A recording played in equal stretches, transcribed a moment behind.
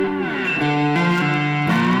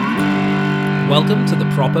Welcome to the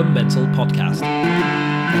Proper Mental Podcast.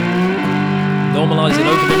 Normalising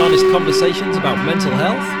open and honest conversations about mental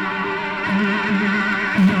health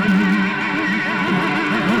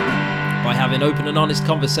by having open and honest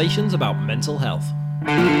conversations about mental health.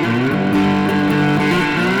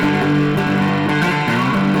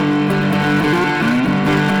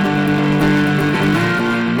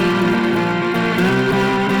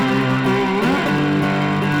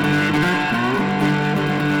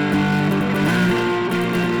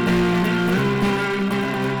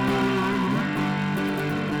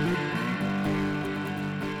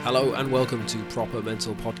 Hello and welcome to Proper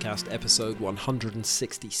Mental Podcast episode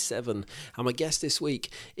 167. And my guest this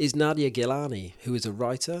week is Nadia Gilani, who is a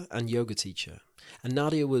writer and yoga teacher. And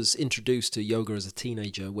Nadia was introduced to yoga as a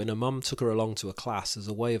teenager when her mum took her along to a class as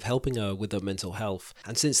a way of helping her with her mental health.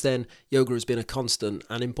 And since then, yoga has been a constant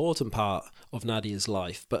and important part of Nadia's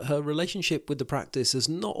life, but her relationship with the practice has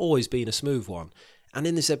not always been a smooth one. And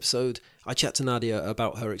in this episode, I chat to Nadia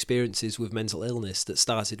about her experiences with mental illness that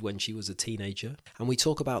started when she was a teenager. And we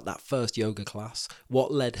talk about that first yoga class, what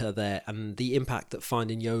led her there, and the impact that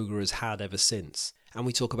finding yoga has had ever since. And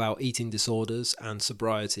we talk about eating disorders and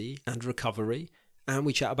sobriety and recovery. And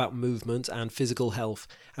we chat about movement and physical health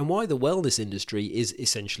and why the wellness industry is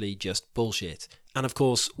essentially just bullshit. And of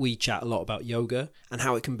course, we chat a lot about yoga and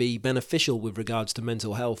how it can be beneficial with regards to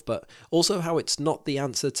mental health, but also how it's not the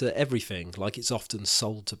answer to everything like it's often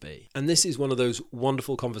sold to be. And this is one of those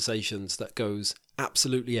wonderful conversations that goes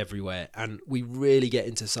absolutely everywhere, and we really get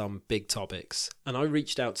into some big topics. And I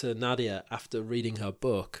reached out to Nadia after reading her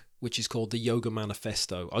book, which is called The Yoga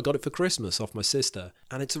Manifesto. I got it for Christmas off my sister,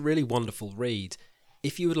 and it's a really wonderful read.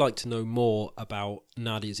 If you would like to know more about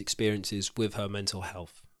Nadia's experiences with her mental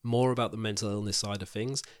health, more about the mental illness side of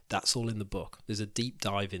things, that's all in the book. There's a deep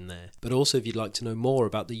dive in there. But also if you'd like to know more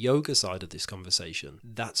about the yoga side of this conversation,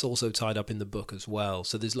 that's also tied up in the book as well.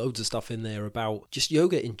 So there's loads of stuff in there about just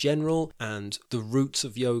yoga in general and the roots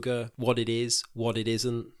of yoga, what it is, what it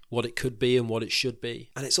isn't, what it could be and what it should be.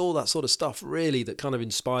 And it's all that sort of stuff really that kind of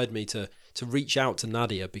inspired me to reach out to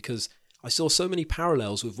Nadia, because I saw so many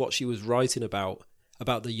parallels with what she was writing about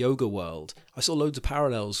the yoga world. I saw loads of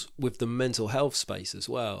parallels with the mental health space as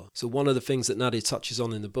well. So one of the things that Nadia touches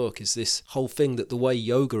on in the book is this whole thing that the way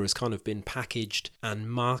yoga has kind of been packaged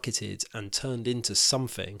and marketed and turned into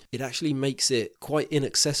something, it actually makes it quite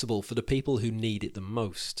inaccessible for the people who need it the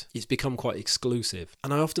most. It's become quite exclusive.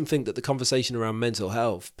 And I often think that the conversation around mental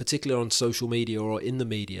health, particularly on social media or in the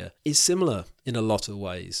media, is similar in a lot of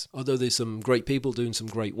ways. Although there's some great people doing some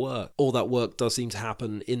great work, all that work does seem to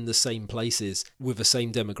happen in the same places with the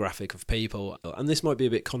same demographic of people. And this might be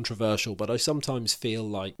a bit controversial, but I sometimes feel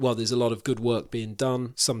like, while there's a lot of good work being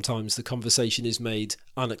done, sometimes the conversation is made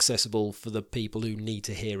inaccessible for the people who need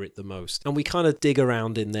to hear it the most. And we kind of dig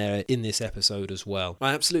around in there in this episode as well.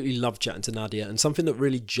 I absolutely love chatting to Nadia, and something that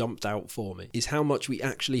really jumped out for me is how much we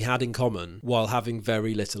actually had in common while having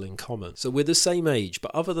very little in common. So we're the same age,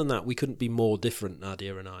 but other than that, we couldn't be more different,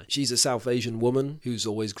 Nadia and I. She's a South Asian woman who's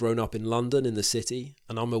always grown up in London, in the city,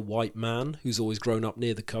 and I'm a white man who's always grown up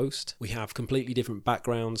near the coast. We have completely different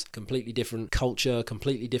backgrounds, completely different culture,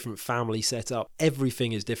 completely different family setup.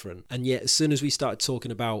 Everything is different. And yet, as soon as we started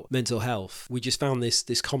talking about mental health, we just found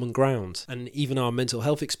this common ground. And even our mental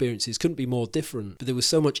health experiences couldn't be more different. But there was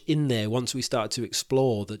so much in there once we started to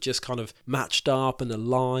explore that just kind of matched up and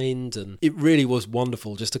aligned. And it really was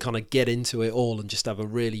wonderful just to kind of get into it all and just have a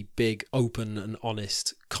really big, open and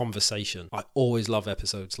honest conversation. I always love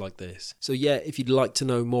episodes like this. So yeah, if you'd like to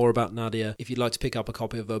know more about Nadia, if you'd like to pick up a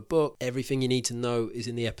copy of her book, everything you need to know is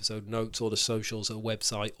in the episode notes or the socials, her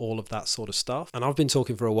website, all of that sort of stuff. And I've been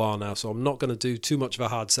talking for a while now, so I'm not going to do too much of a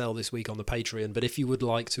hard sell this week on the Patreon, but if you would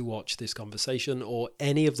like to watch this conversation or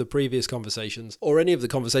any of the previous conversations or any of the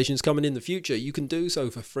conversations coming in the future, you can do so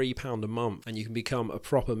for £3 a month, and you can become a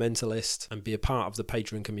proper mentalist and be a part of the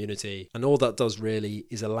Patreon community. And all that does really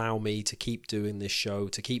is allow me to keep doing this show,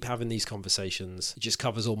 to keep having these conversations. It just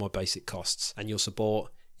covers all my basic costs, and your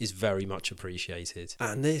support is very much appreciated.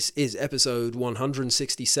 And this is episode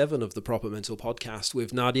 167 of the Proper Mental Podcast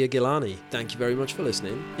with Nadia Gilani. Thank you very much for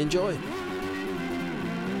listening. Enjoy.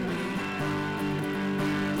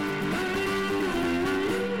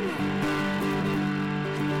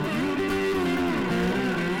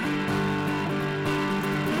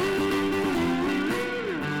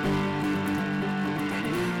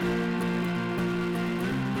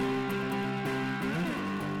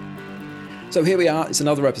 So here we are. It's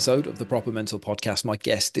another episode of the Proper Mental Podcast. My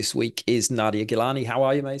guest this week is Nadia Gilani. How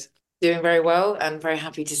are you, mate? Doing very well and very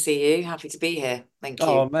happy to see you. Happy to be here. Thank you.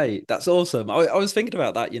 Oh, mate, that's awesome. I was thinking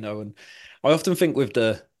about that, and I often think with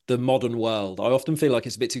the the modern world. I often feel like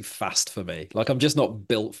it's a bit too fast for me. Like I'm just not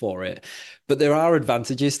built for it. But there are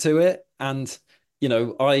advantages to it. And,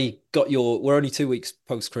 I got we're only 2 weeks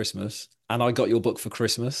post Christmas, and I got your book for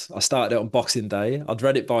Christmas. I started it on Boxing Day. I'd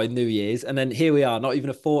read it by New Year's. And then here we are, not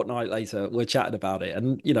even a fortnight later, we're chatting about it.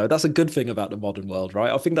 And, that's a good thing about the modern world,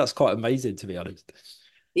 right? I think that's quite amazing, to be honest.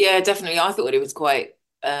 Yeah, definitely. I thought it was quite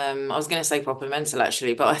I was going to say proper mental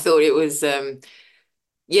actually, but I thought it was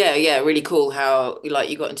yeah, really cool how like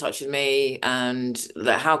you got in touch with me and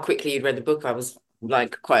that how quickly you'd read the book. I was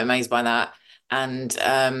like quite amazed by that. And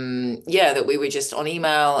yeah, that we were just on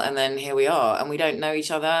email and then here we are and we don't know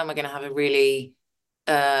each other and we're going to have a really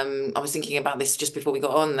I was thinking about this just before we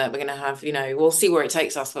got on that we're going to have, we'll see where it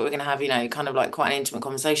takes us, but we're going to have, kind of like quite an intimate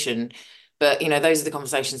conversation. But, those are the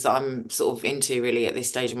conversations that I'm sort of into really at this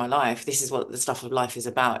stage of my life. This is what the stuff of life is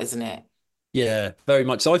about, isn't it? Yeah, very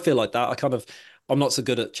much. So I feel like that. I'm not so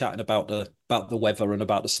good at chatting about the weather and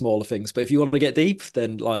about the smaller things. But if you want to get deep,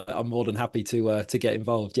 then like I'm more than happy to get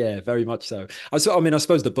involved. Yeah, very much so. I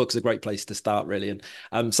suppose the book's a great place to start, really.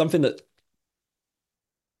 And something that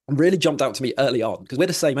really jumped out to me early on because we're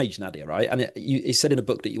the same age, Nadia, right? And you said in a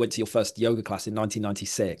book that you went to your first yoga class in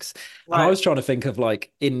 1996, and I Right. was trying to think of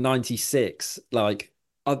like in '96, like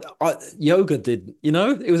yoga did,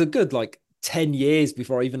 it was a good like 10 years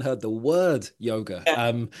before I even heard the word yoga. Yeah.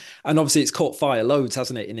 And obviously it's caught fire loads,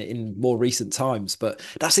 hasn't it, in more recent times? But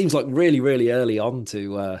that seems like really, really early on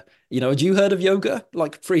to, had you heard of yoga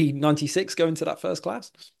like pre '96 going to that first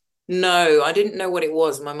class? No, I didn't know what it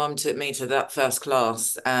was. My mum took me to that first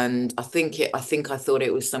class, and I think I thought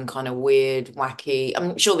it was some kind of weird, wacky.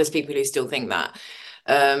 I'm sure there's people who still think that.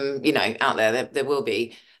 Out there will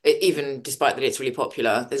be. Even despite that it's really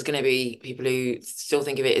popular, there's going to be people who still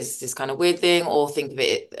think of it as this kind of weird thing or think of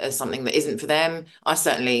it as something that isn't for them. I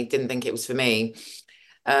certainly didn't think it was for me.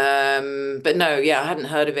 But no, yeah, I hadn't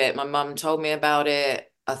heard of it. My mum told me about it.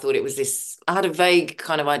 I thought it was this, I had a vague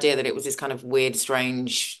kind of idea that it was this kind of weird,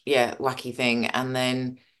 strange, yeah, wacky thing. And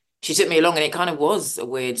then she took me along and it kind of was a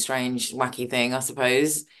weird, strange, wacky thing, I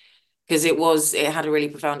suppose, because it had a really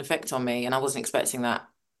profound effect on me and I wasn't expecting that.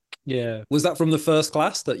 Yeah. Was that from the first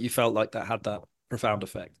class that you felt like that had that profound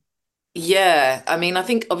effect? Yeah, I mean, I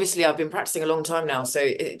think obviously I've been practicing a long time now, so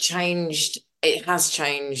it has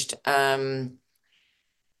changed.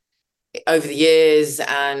 Over the years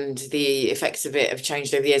and the effects of it have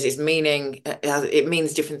changed over the years. It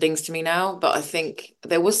means different things to me now. But I think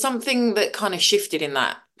there was something that kind of shifted in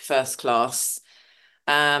that first class.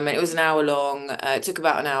 And it was an hour long. It took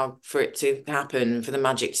about an hour for it to happen, for the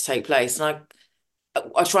magic to take place. And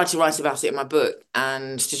I tried to write about it in my book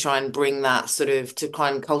and to try and bring that sort of to try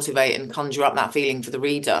and cultivate and conjure up that feeling for the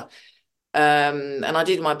reader. And I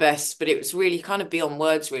did my best, but it was really kind of beyond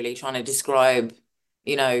words, really trying to describe,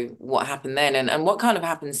 what happened then and what kind of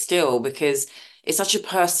happens still, because it's such a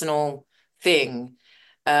personal thing.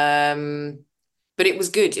 Um, but it was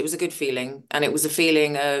good. It was a good feeling. And it was a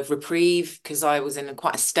feeling of reprieve because I was in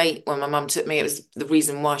quite a state when my mum took me. It was the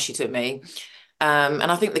reason why she took me. And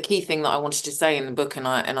I think the key thing that I wanted to say in the book, and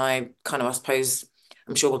I kind of, I suppose,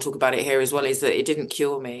 I'm sure we'll talk about it here as well, is that it didn't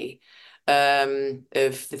cure me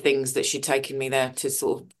of the things that she'd taken me there to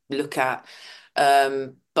sort of look at.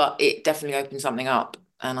 But it definitely opened something up.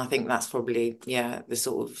 And I think that's probably, yeah, the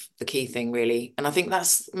sort of the key thing, really. And I think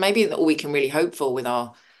that's maybe all we can really hope for with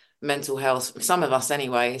our mental health. Some of us,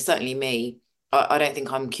 anyway, certainly me. I don't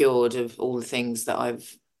think I'm cured of all the things that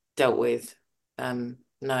I've dealt with. No,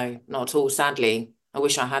 not at all, sadly. I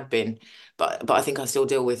wish I had been, but I think I still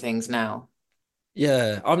deal with things now.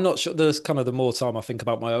 Yeah, I'm not sure. There's kind of the more time I think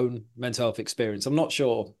about my own mental health experience, I'm not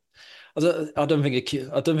sure. I don't think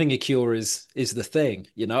a cure is the thing,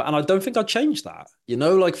 and I don't think I'd change that,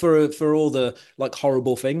 like for all the like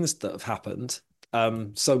horrible things that have happened.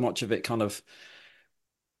 So much of it kind of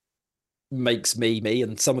makes me me,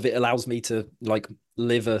 and some of it allows me to like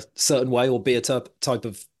live a certain way or be a type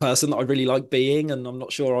of person that I really like being. And I'm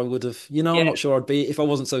not sure I would have, I'm Yeah. not sure I'd be if I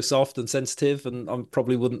wasn't so soft and sensitive, and I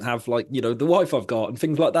probably wouldn't have like, the wife I've got and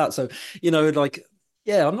things like that. So, like,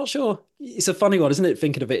 yeah, I'm not sure. It's a funny one, isn't it?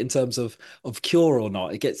 Thinking of it in terms of cure or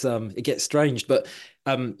not, it gets strange. But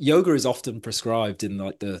yoga is often prescribed in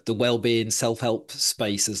like the well-being self-help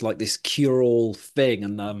space as like this cure-all thing.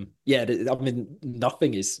 And yeah, I mean,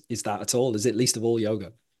 nothing is that at all, is it? Least of all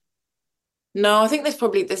yoga. No, I think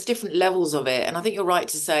there's different levels of it. And I think you're right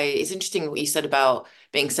to say it's interesting what you said about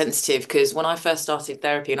being sensitive, because when I first started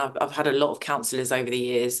therapy, and I've had a lot of counselors over the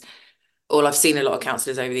years, or I've seen a lot of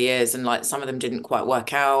counselors over the years, and like some of them didn't quite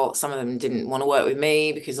work out, some of them didn't want to work with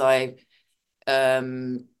me because I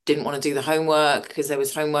didn't want to do the homework because there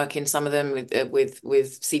was homework in some of them with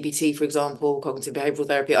CBT, for example, cognitive behavioral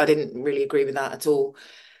therapy. I didn't really agree with that at all.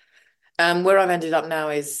 Where I've ended up now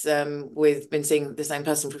is we've been seeing the same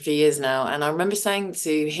person for a few years now, and I remember saying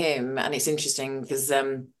to him, and it's interesting because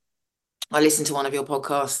I listened to one of your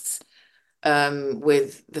podcasts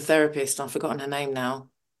with the therapist. I've forgotten her name now.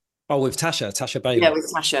 Oh, with Tasha Yeah, Bailey. with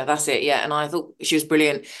Sasha, that's it. Yeah, and I thought she was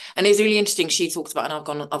brilliant, and it's really interesting. She talked about,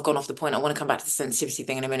 and I've gone off the point. I want to come back to the sensitivity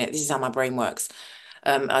thing in a minute. This is how my brain works.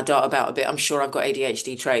 I dart about a bit. I'm sure I've got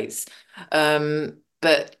ADHD traits.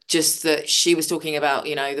 But just that she was talking about,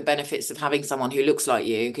 the benefits of having someone who looks like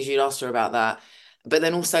you, because you'd asked her about that. But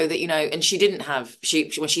then also that, and she didn't have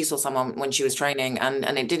when she saw someone when she was training and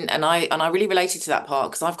it didn't, and I really related to that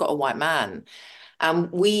part because I've got a white man.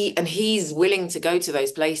 And he's willing to go to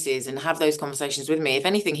those places and have those conversations with me. If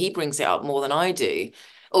anything, he brings it up more than I do,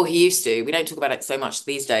 or he used to. We don't talk about it so much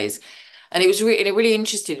these days. And it really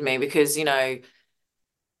interested me because,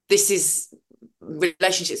 this is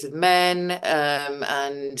relationships with men,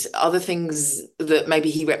 and other things that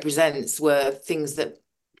maybe he represents were things that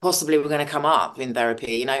possibly were going to come up in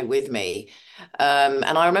therapy, with me. And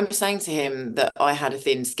I remember saying to him that I had a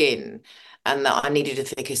thin skin and that I needed a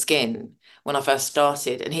thicker skin when I first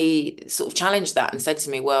started. And he sort of challenged that and said to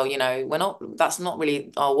me, well, that's not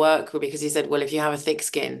really our work, because he said, well, if you have a thick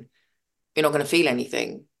skin, you're not going to feel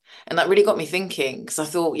anything. And that really got me thinking because I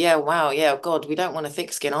thought, yeah, wow, yeah, God, we don't want a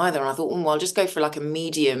thick skin either. And I thought, well, I'll just go for like a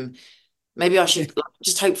medium. Maybe I should like,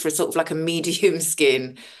 just hope for sort of like a medium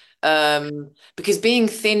skin. Because being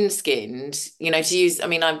thin-skinned, to use, I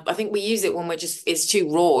mean, I think we use it when it's too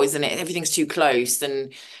raw, isn't it? Everything's too close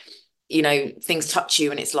and, things touch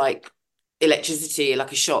you and it's like electricity,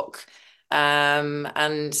 like a shock.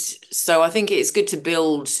 And so I think it's good to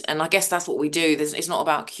build, and I guess that's what we do. It's not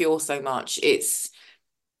about cure so much.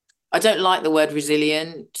 I don't like the word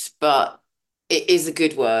resilient, but it is a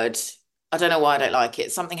good word. I don't know why I don't like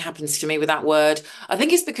it. Something happens to me with that word. I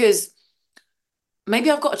think it's because maybe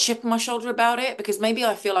I've got a chip on my shoulder about it, because maybe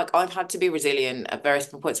I feel like I've had to be resilient at various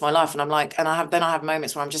points in my life. And I'm like, and I have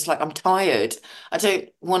moments where I'm just like, I'm tired. I don't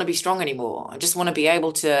want to be strong anymore. I just want to be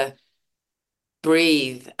able to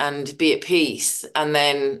breathe and be at peace. And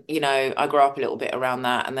then, I grow up a little bit around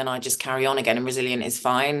that and then I just carry on again. And resilient is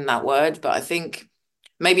fine, that word. But I think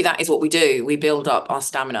maybe that is what we do. We build up our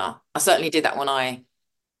stamina. I certainly did that when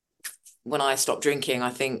I stopped drinking.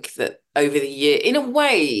 I think that over the year, in a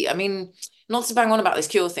way, I mean, not to bang on about this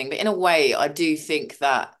cure thing, but in a way, I do think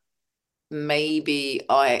that maybe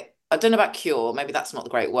I don't know about cure, maybe that's not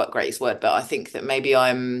the greatest word, but I think that maybe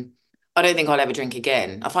I don't think I'll ever drink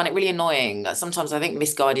again. I find it really annoying. Sometimes I think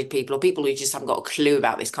misguided people or people who just haven't got a clue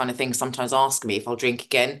about this kind of thing sometimes ask me if I'll drink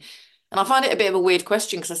again. And I find it a bit of a weird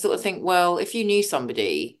question because I sort of think, well, if you knew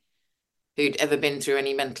somebody who'd ever been through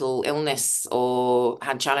any mental illness or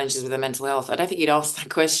had challenges with their mental health, I don't think you'd ask that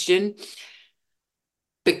question,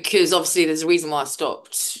 because obviously there's a reason why I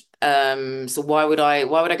stopped. So why would I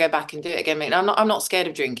go back and do it again? I mean, I'm not scared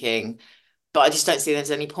of drinking, but I just don't see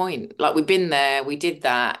there's any point. Like, we've been there, we did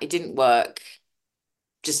that, it didn't work,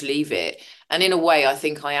 just leave it. And in a way, I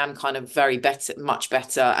think I am kind of much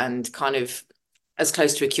better, and kind of as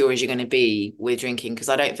close to a cure as you're going to be with drinking, because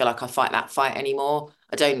I don't feel like I fight that fight anymore.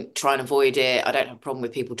 I don't try and avoid it. I don't have a problem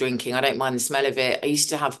with people drinking. I don't mind the smell of it. I used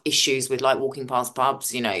to have issues with like walking past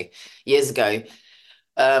pubs, years ago.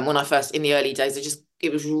 When I first, in the early days,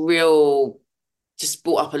 it was real, just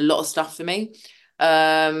brought up a lot of stuff for me.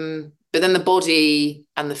 But then the body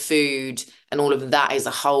and the food and all of that is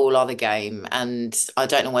a whole other game. And I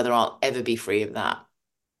don't know whether I'll ever be free of that.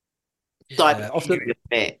 So I'm Yeah, often. curious a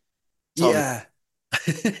bit, Tom. Yeah.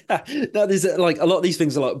 That is like a lot of these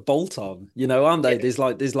things are like bolt on, aren't they? There's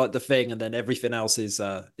like the thing, and then everything else is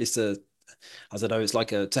to, I don't know, it's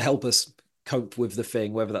like a to help us cope with the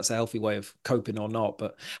thing, whether that's a healthy way of coping or not.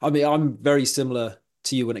 But I mean, I'm very similar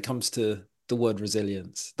to you when it comes to the word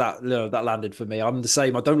resilience. That landed for me. I'm the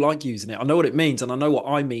same. I don't like using it. I know what it means and I know what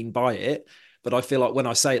I mean by it. But I feel like when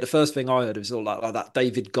I say it, the first thing I heard was all like that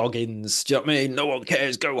David Goggins, do you know what I mean? No one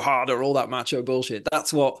cares, go harder, all that macho bullshit.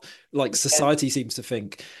 That's what like Yeah. society seems to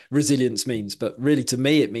think resilience means. But really to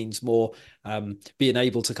me, it means more being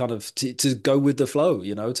able to kind of to go with the flow,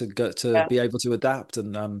 to go to Yeah. be able to adapt.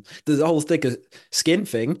 And the whole thicker skin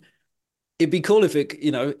thing, it'd be cool if it,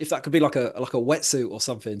 if that could be like a wetsuit or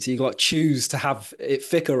something. So you like choose to have it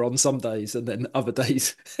thicker on some days and then other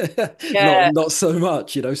days not Yeah. not so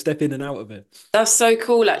much, step in and out of it. That's so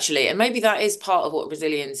cool, actually. And maybe that is part of what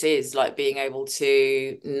resilience is, like being able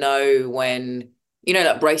to know when,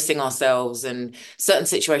 like bracing ourselves and certain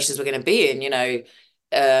situations we're going to be in,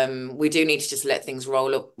 we do need to just let things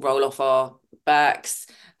roll off our backs.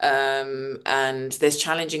 And there's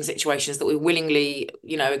challenging situations that we willingly,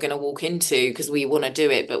 are going to walk into because we want to do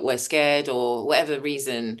it, but we're scared or whatever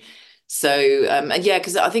reason. So, and yeah,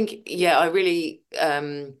 because I think, yeah, I really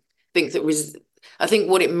think that I think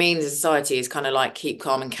what it means in society is kind of like keep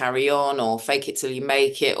calm and carry on, or fake it till you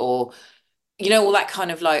make it, or all that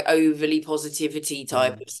kind of like overly positivity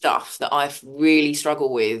type Mm. of stuff that I really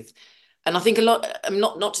struggle with. And I think a lot,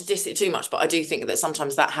 not to diss it too much, but I do think that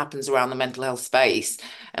sometimes that happens around the mental health space.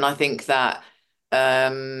 And I think that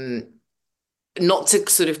um not to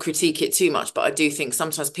sort of critique it too much, but I do think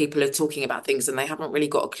sometimes people are talking about things and they haven't really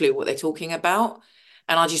got a clue what they're talking about.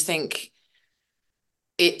 And I just think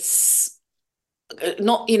it's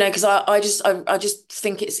not, because I just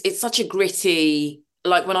think it's such a gritty,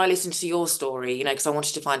 like when I listened to your story, because I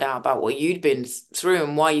wanted to find out about what you'd been through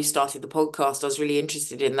and why you started the podcast. I was really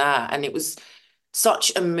interested in that. And it was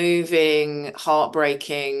such a moving,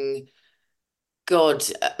 heartbreaking, God,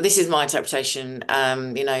 this is my interpretation.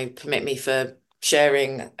 Permit me for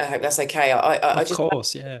sharing. I hope that's okay. I Of just,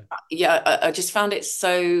 course, yeah. yeah, I just found it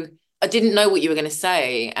so. I didn't know what you were going to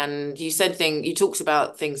say, and you talked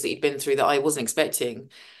about things that you'd been through that I wasn't expecting.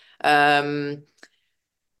 Um,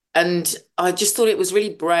 and I just thought it was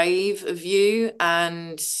really brave of you.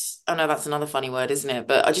 And I know that's another funny word, isn't it?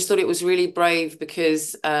 But I just thought it was really brave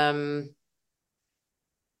because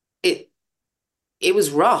it it was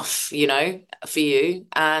rough, for you.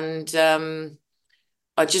 And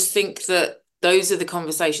I just think that those are the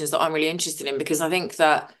conversations that I'm really interested in, because I think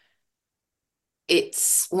that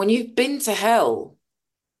it's when you've been to hell,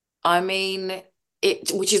 I mean,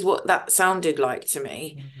 which is what that sounded like to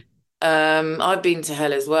me. Mm. I've been to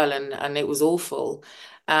hell as well, and it was awful.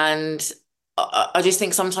 And I just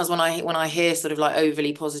think sometimes when I hear sort of like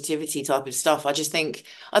overly positivity type of stuff, I think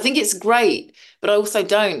it's great, but I also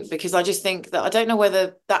don't, because I just think that I don't know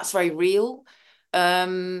whether that's very real.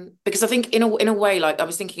 Because I think in a way, like I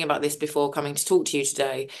was thinking about this before coming to talk to you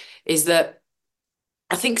today, is that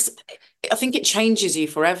I think I think it changes you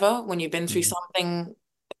forever when you've been through Mm. something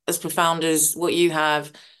as profound as what you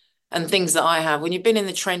have and things that I have. When you've been in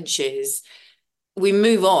the trenches, we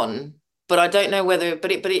move on, but I don't know whether,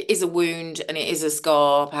 but it is a wound and it is a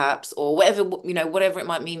scar, perhaps, or whatever, whatever it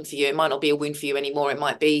might mean for you. It might not be a wound for you anymore. It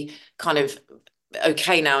might be kind of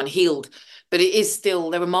okay now and healed, but it is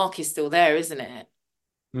still, the remark is still there, isn't it?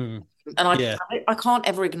 Mm. And I Yeah. I can't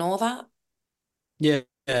ever ignore that. Yeah.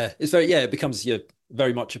 Yeah. It's very, yeah, it becomes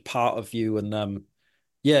very much a part of you. And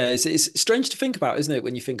yeah, it's strange to think about, isn't it,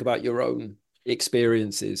 when you think about your own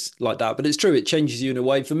experiences like that? But it's true, it changes you in a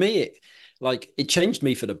way. For me, it changed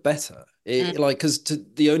me for the better. Mm. It like because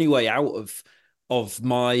the only way out of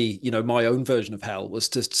my my own version of hell was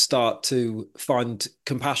to start to find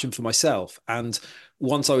compassion for myself. And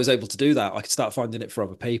once I was able to do that, I could start finding it for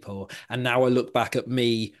other people. And now I look back at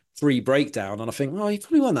me pre-breakdown and I think, oh, you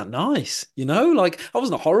probably weren't that nice, like I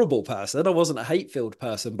wasn't a horrible person, I wasn't a hate-filled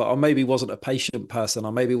person, but I maybe wasn't a patient person,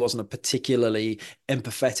 I maybe wasn't a particularly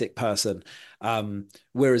empathetic person.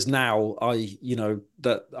 Whereas now I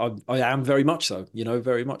am very much so,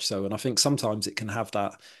 very much so. And I think sometimes it can have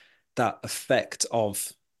that effect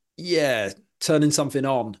of, yeah, turning something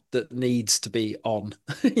on that needs to be on,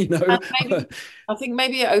 you And know. maybe I think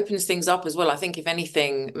maybe it opens things up as well. I think if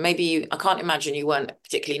anything, I can't imagine you weren't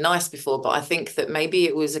particularly nice before, but I think that maybe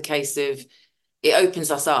it was a case of it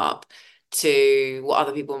opens us up to what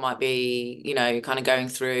other people might be, kind of going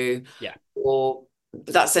through, Yeah. or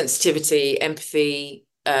that sensitivity, empathy,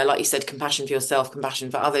 like you said, compassion for yourself,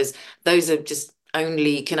 compassion for others. Those are just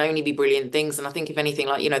can only be brilliant things. And I think if anything,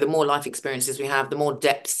 like, the more life experiences we have, the more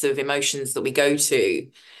depths of emotions that we go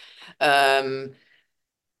to. Um,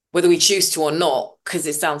 Whether we choose to or not, because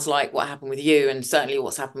it sounds like what happened with you, and certainly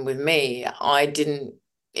what's happened with me. I didn't.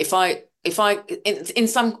 If I in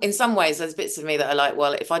some ways, there's bits of me that are like,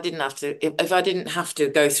 well, if I didn't have to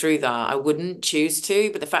go through that, I wouldn't choose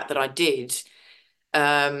to. But the fact that I did,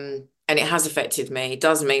 and it has affected me,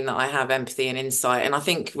 does mean that I have empathy and insight, and I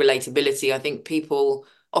think relatability. I think people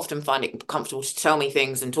often find it comfortable to tell me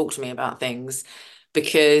things and talk to me about things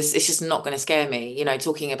because it's just not going to scare me.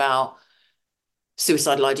 Talking about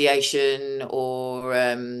suicidal ideation or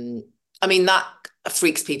I mean that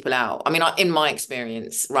freaks people out. I mean, in my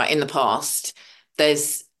experience, right, in the past,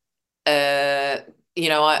 there's uh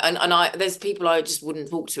I there's people I just wouldn't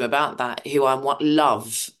talk to about that, who I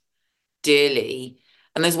love dearly.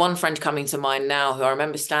 And there's one friend coming to mind now who I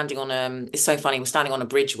remember standing on it's so funny, we're standing on a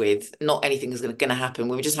bridge with, not anything is going to happen.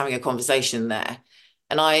 We were just having a conversation there.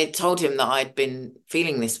 And I told him that I'd been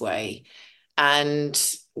feeling this way. And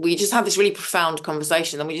we just had this really profound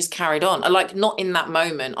conversation and we just carried on. Like, not in that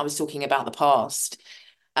moment, I was talking about the past.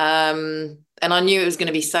 And I knew it was going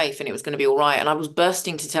to be safe and it was going to be all right. And I was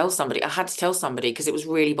bursting to tell somebody. I had to tell somebody because it was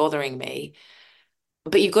really bothering me.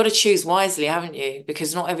 But you've got to choose wisely, haven't you?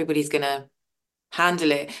 Because not everybody's going to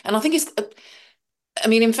handle it. And I think I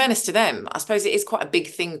mean, in fairness to them, I suppose it is quite a big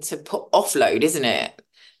thing to put offload, isn't it?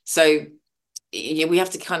 So yeah, we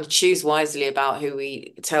have to kind of choose wisely about who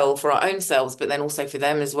we tell for our own selves, but then also for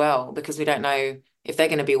them as well, because we don't know if they're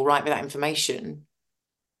going to be all right with that information.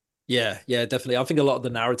 Yeah, yeah, definitely. I think a lot of the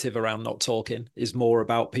narrative around not talking is more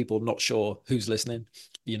about people not sure who's listening,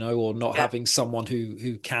 or not Yeah. having someone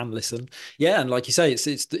who can listen. Yeah, and like you say,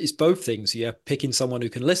 it's both things. Yeah, picking someone who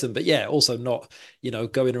can listen, but yeah, also not,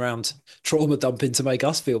 going around trauma dumping to make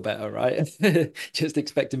us feel better, right? Just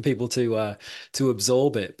expecting people to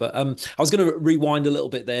absorb it. But I was going to rewind a little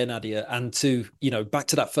bit there, Nadia, and to, back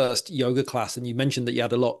to that first yoga class, and you mentioned that you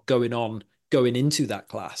had a lot going on going into that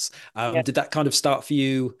class. Yeah. Did that kind of start for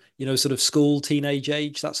you, sort of school, teenage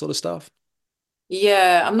age, that sort of stuff?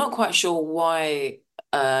 Yeah, I'm not quite sure why.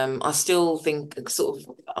 I still think sort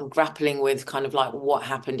of I'm grappling with kind of like what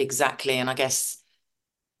happened exactly, and I guess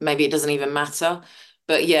maybe it doesn't even matter.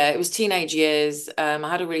 But yeah, it was teenage years. I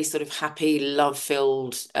had a really sort of happy,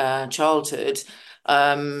 love-filled childhood.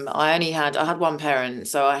 I had one parent,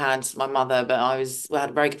 so I had my mother, but I had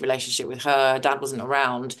a very good relationship with her. Dad wasn't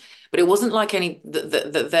around, but it wasn't like any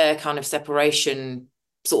that their kind of separation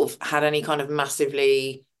sort of had any kind of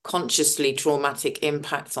massively consciously traumatic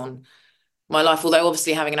impact on my life. Although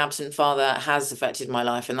obviously having an absent father has affected my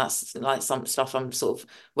life, and that's like some stuff I'm sort of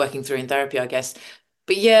working through in therapy, I guess.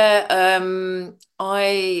 But yeah,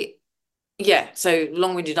 so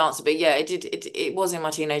long-winded answer, but yeah, it was in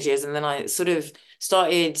my teenage years, and then I sort of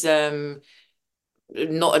started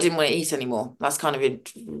not I didn't want to eat anymore. That's kind of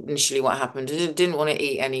initially what happened. I didn't want to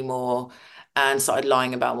eat anymore and started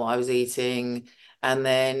lying about what I was eating. And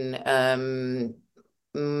then and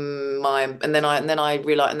then I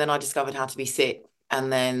realized and then I discovered how to be sick.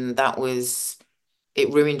 And then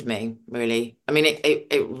it ruined me, really. I mean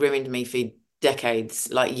it ruined me for decades,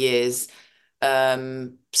 like years.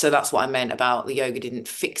 So that's what I meant about the yoga didn't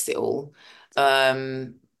fix it all.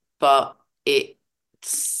 But it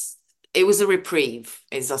it was a reprieve,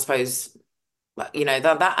 is I suppose,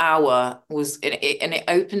 that hour was and it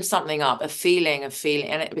opened something up, a feeling,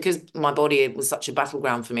 and because my body was such a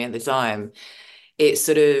battleground for me at the time, it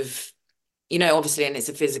sort of, obviously, and there's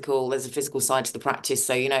a physical side to the practice.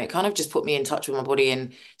 So, it kind of just put me in touch with my body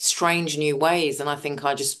in strange new ways. And I think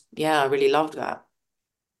I really loved that.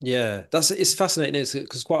 Yeah, it's fascinating, is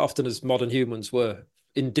because quite often as modern humans we're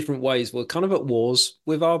in different ways we're kind of at wars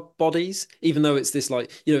with our bodies, even though it's this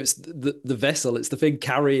like, it's the vessel, it's the thing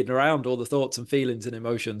carrying around all the thoughts and feelings and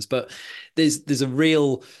emotions. But there's a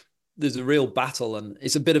real battle, and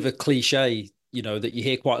it's a bit of a cliche, that you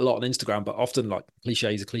hear quite a lot on Instagram, but often like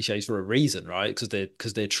cliches are cliches for a reason, right?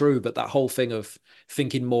 Because they're true. But that whole thing of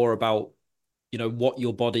thinking more about, what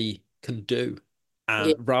your body can do, Yeah.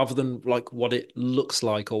 and rather than like what it looks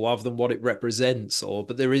like, or rather than what it represents,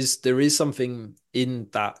 but there is something in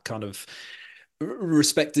that kind of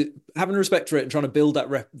having respect for it, and trying to build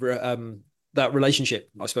that relationship,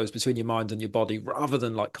 I suppose, between your mind and your body, rather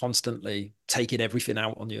than like constantly taking everything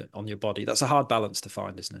out on your body. That's a hard balance to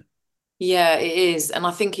find, isn't it? Yeah, it is. And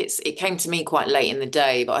I think it came to me quite late in the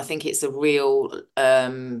day, but I think it's a real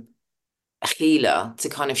healer to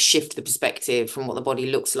kind of shift the perspective from what the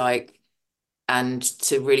body looks like and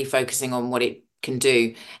to really focusing on what it can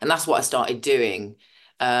do. And that's what I started doing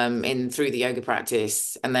in through the yoga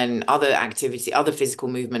practice, and then other physical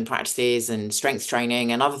movement practices and strength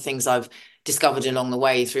training and other things I've discovered along the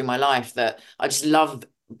way through my life, that I just love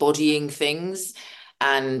bodying things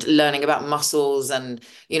and learning about muscles, and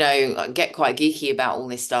I get quite geeky about all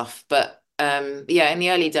this stuff. But yeah, in the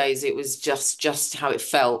early days it was just how it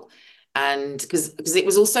felt. And because it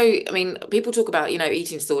was also, I mean, people talk about,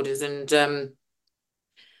 eating disorders, and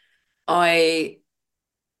I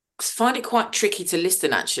find it quite tricky to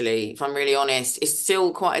listen, actually, if I'm really honest. It's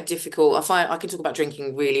still quite a difficult. I find I can talk about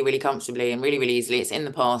drinking really, really comfortably and really, really easily. It's in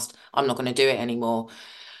the past. I'm not going to do it anymore.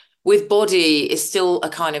 With body, it's still a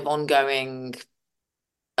kind of ongoing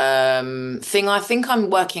thing. I think I'm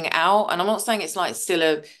working out, and I'm not saying it's like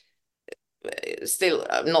still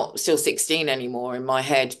I'm not still 16 anymore in my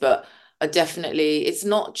head, but I definitely, it's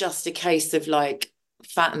not just a case of like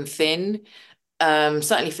fat and thin.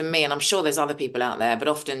 Certainly for me, and I'm sure there's other people out there, but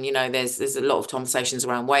often, there's a lot of conversations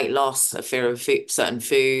around weight loss, a fear of certain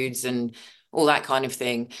foods, and all that kind of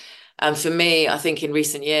thing. And for me, I think in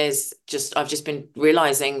recent years, I've just been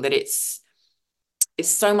realizing that it's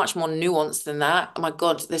so much more nuanced than that. Oh my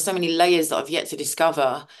God, there's so many layers that I've yet to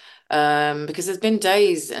discover. Because there's been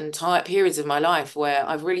days and tight periods of my life where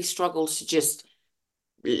I've really struggled to just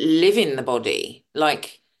live in the body.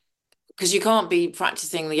 Like, because you can't be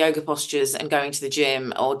practicing the yoga postures and going to the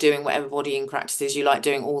gym or doing whatever bodying practices you like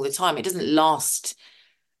doing all the time. It doesn't last.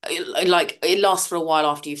 Like it lasts for a while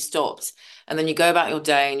after you've stopped, and then you go about your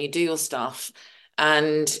day and you do your stuff.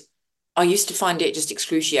 And I used to find it just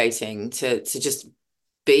excruciating to just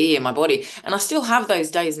be in my body, and I still have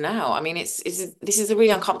those days now. I mean, it's this is a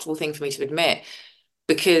really uncomfortable thing for me to admit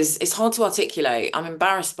because it's hard to articulate. I'm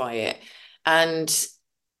embarrassed by it, and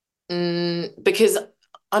because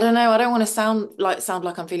I don't know, I don't want to sound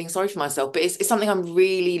like I'm feeling sorry for myself, but it's something I'm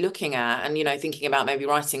really looking at and thinking about maybe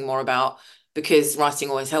writing more about because writing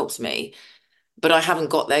always helps me. But I haven't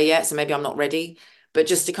got there yet, so maybe I'm not ready. But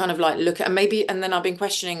just to kind of like look at and maybe and then I've been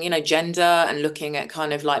questioning, gender and looking at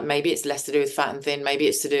kind of like maybe it's less to do with fat and thin, maybe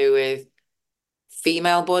it's to do with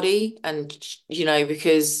female body and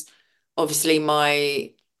because obviously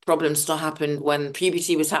my problems still happened when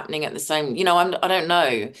puberty was happening at the same, I don't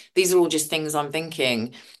know. These are all just things I'm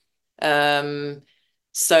thinking. Um,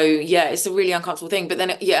 so yeah, it's a really uncomfortable thing. But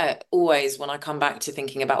then yeah, always when I come back to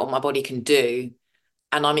thinking about what my body can do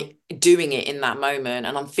and I'm doing it in that moment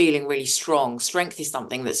and I'm feeling really strong. Strength is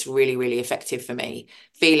something that's really, really effective for me.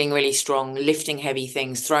 Feeling really strong, lifting heavy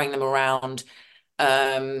things, throwing them around.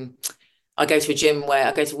 Um, I go to a gym where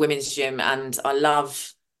I go to a women's gym and I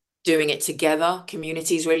love doing it together.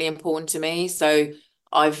 Community is really important to me. So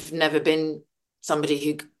I've never been somebody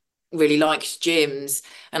who really likes gyms.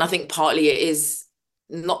 And I think partly it is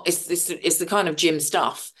not, it's the kind of gym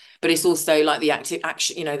stuff, but it's also like the active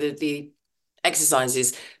action, the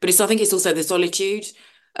exercises. But I think it's also the solitude.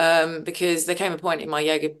 Because there came a point in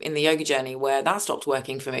the yoga journey where that stopped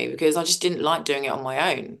working for me because I just didn't like doing it on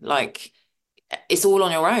my own. Like it's all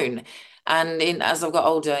on your own. And as I've got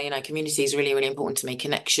older, community is really, really important to me.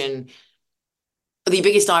 Connection. The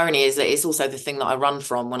biggest irony is that it's also the thing that I run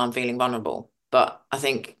from when I'm feeling vulnerable. But I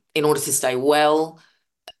think in order to stay well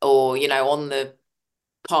or, on the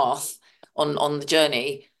path, on the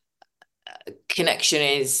journey, connection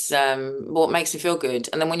is what makes me feel good.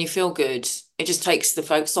 And then when you feel good, it just takes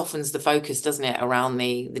softens the focus, doesn't it, around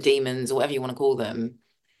the demons or whatever you want to call them.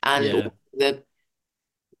 And Yeah. all the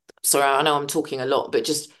sorry, I know I'm talking a lot, but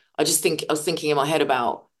I was thinking in my head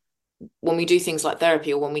about when we do things like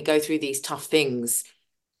therapy or when we go through these tough things,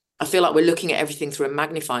 I feel like we're looking at everything through a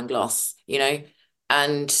magnifying glass.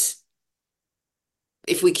 And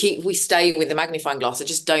if we stay with the magnifying glass, I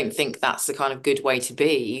just don't think that's the kind of good way to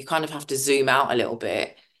be. You kind of have to zoom out a little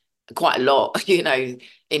bit, quite a lot,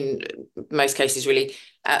 in most cases, really,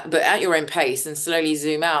 but at your own pace and slowly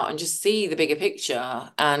zoom out and just see the bigger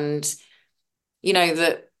picture. And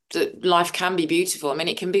that life can be beautiful. I mean,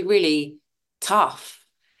 it can be really tough.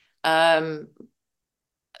 Um,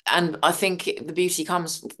 and I think the beauty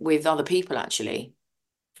comes with other people, actually.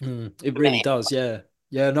 It really does, yeah.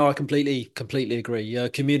 Yeah, no, I completely agree. Yeah,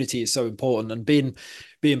 community is so important, and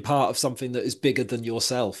being part of something that is bigger than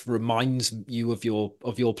yourself reminds you of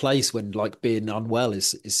your place when like being unwell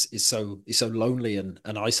is so lonely and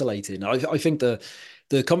isolating. I think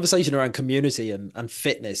the conversation around community and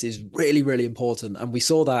fitness is really, really important. And we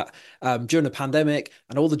saw that during the pandemic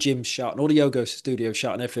and all the gyms shut and all the yoga studios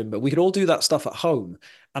shut and everything, but we could all do that stuff at home.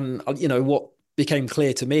 And what became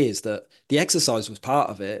clear to me is that the exercise was part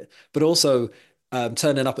of it, but also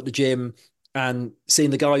turning up at the gym and seeing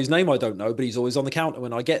the guy whose name I don't know, but he's always on the counter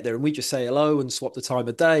when I get there, and we just say hello and swap the time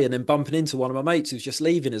of day, and then bumping into one of my mates who's just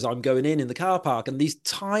leaving as I'm going in the car park, and these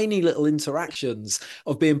tiny little interactions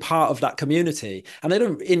of being part of that community, and they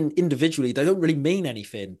don't individually they don't really mean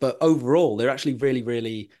anything, but overall they're actually really,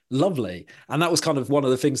 really lovely, and that was kind of one of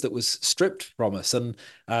the things that was stripped from us. And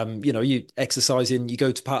you exercising, you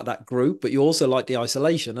go to part of that group, but you also like the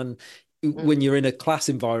isolation. And when you're in a class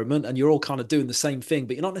environment and you're all kind of doing the same thing,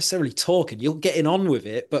 but you're not necessarily talking, you're getting on with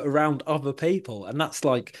it, but around other people. And that's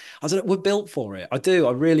like, I don't know, we're built for it. I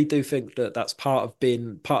really do think that that's part of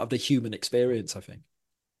being part of the human experience, I think.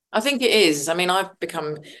 I think it is. I mean, I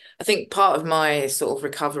think part of my sort of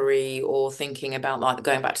recovery or thinking about like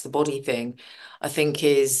going back to the body thing, I think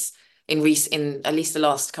is in at least the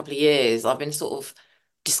last couple of years, I've been sort of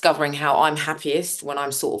discovering how I'm happiest when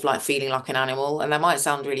I'm sort of like feeling like an animal. And that might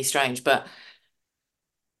sound really strange, but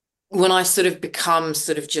when I sort of become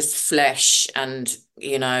sort of just flesh and,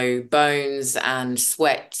 bones and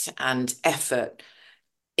sweat and effort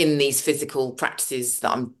in these physical practices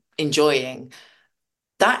that I'm enjoying,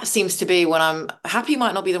 that seems to be when I'm happy,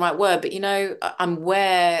 might not be the right word, but I'm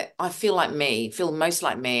where I feel like me, feel most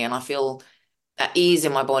like me, and I feel at ease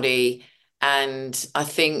in my body. And I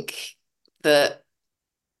think that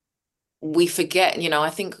we forget, I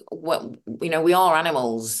think what, we are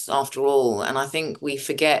animals after all. And I think we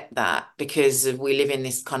forget that because we live in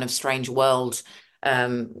this kind of strange world,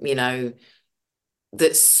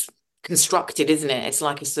 that's constructed, isn't it? It's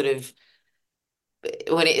like a sort of,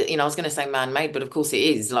 when I was going to say man-made, but of course it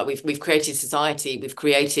is. Like we've created society, we've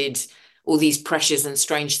created all these pressures and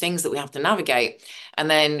strange things that we have to navigate. And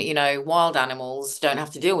then, wild animals don't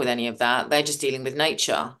have to deal with any of that. They're just dealing with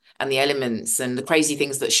nature and the elements and the crazy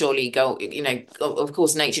things that surely go, of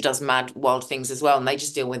course nature does mad wild things as well, and they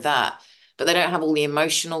just deal with that. But they don't have all the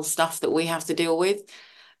emotional stuff that we have to deal with.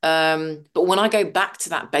 But when I go back to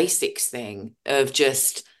that basics thing of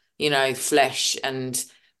just, flesh and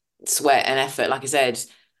sweat and effort, like I said,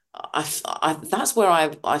 that's where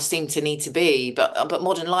I seem to need to be. But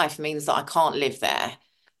modern life means that I can't live there.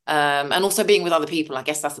 And also being with other people, I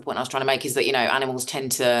guess that's the point I was trying to make, is that, animals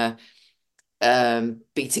tend to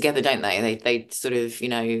be together, don't they? They sort of,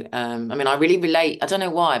 I mean, I really relate, I don't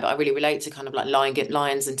know why, but I really relate to kind of like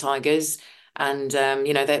lions and tigers. And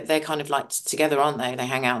they're kind of like together, aren't they? They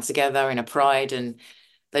hang out together in a pride, and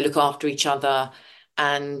they look after each other.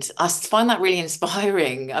 And I find that really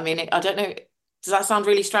inspiring. I mean, I don't know, does that sound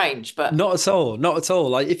really strange? But Not at all. Not at all.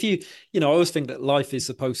 Like if I always think that life is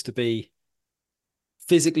supposed to be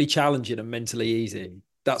physically challenging and mentally easy.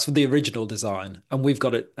 That's the original design, and we've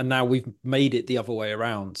got it, and now we've made it the other way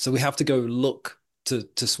around. So we have to go look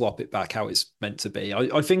to swap it back how it's meant to be.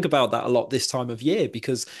 I think about that a lot this time of year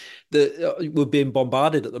because we're being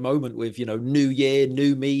bombarded at the moment with new year,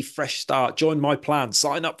 new me, fresh start, join my plan,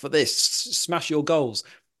 sign up for this, smash your goals.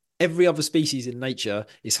 Every other species in nature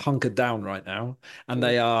is hunkered down right now, and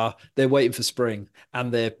they're waiting for spring,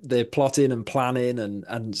 and they're plotting and planning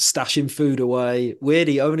and stashing food away. We're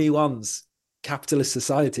the only ones, capitalist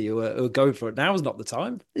society, who are going for it. Now is not the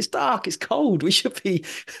time. It's dark, it's cold. We should be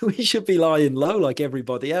we should be lying low like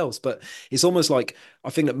everybody else. But it's almost like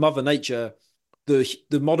I think that Mother Nature,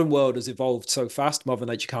 the modern world has evolved so fast, Mother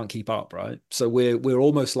Nature can't keep up, right? So we're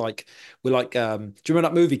almost like do you remember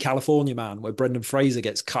that movie California Man, where Brendan Fraser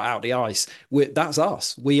gets cut out the ice? That's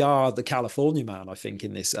us. We are the California Man, I think,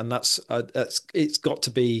 in this, and that's it's got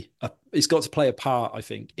to be it's got to play a part, I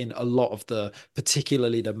think, in a lot of the,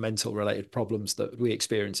 particularly the mental related problems that we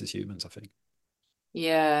experience as humans, I think.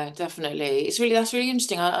 yeah, definitely. That's really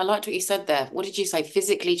interesting. I liked what you said there. What did you say?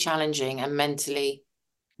 Physically challenging and mentally easy.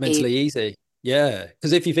 Mentally easy. Yeah,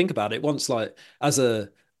 because if you think about it, once like as a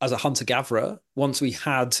hunter gatherer, once we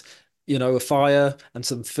had a fire and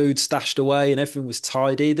some food stashed away and everything was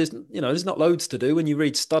tidy, there's not loads to do. When you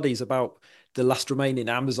read studies about the last remaining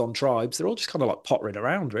Amazon tribes, they're all just kind of like pottering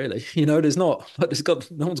around, really. There's not like there's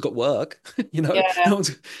got no one's got work, Yeah. no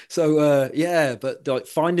one's so yeah, but like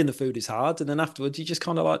finding the food is hard, and then afterwards you just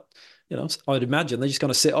kind of like I'd imagine they just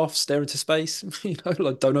kind of sit off, stare into space,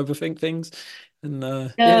 like don't overthink things. And Yeah,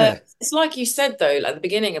 yeah, it's like you said though, at the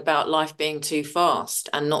beginning, about life being too fast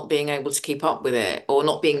and not being able to keep up with it, or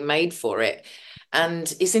not being made for it.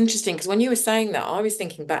 And it's interesting because when you were saying that, I was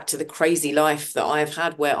thinking back to the crazy life that I've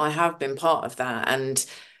had, where I have been part of that and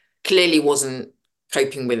clearly wasn't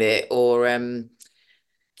coping with it, or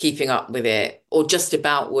keeping up with it, or just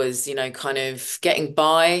about was, kind of getting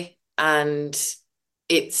by. And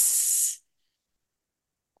it's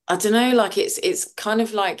I don't know, like it's kind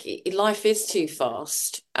of like life is too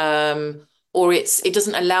fast. Or it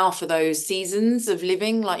doesn't allow for those seasons of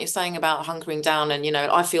living, like you're saying about hunkering down. And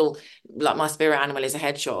I feel like my spirit animal is a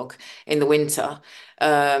hedgehog in the winter,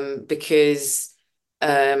 because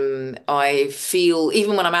I feel,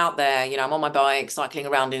 even when I'm out there, I'm on my bike cycling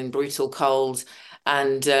around in brutal cold,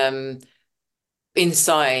 and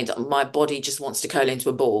inside my body just wants to curl into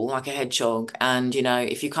a ball like a hedgehog. And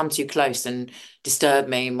if you come too close and disturb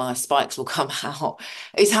me, my spikes will come out.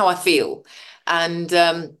 Is how I feel. And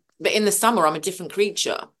but in the summer I'm a different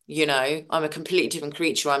creature. I'm a completely different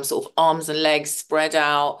creature. I'm sort of arms and legs spread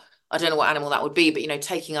out. I don't know what animal that would be, but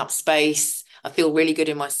taking up space. I feel really good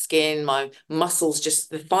in my skin. My muscles,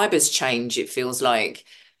 just the fibers change, it feels like.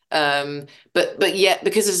 But yet,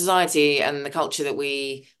 because of society and the culture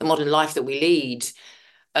the modern life that we lead,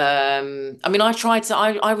 I mean,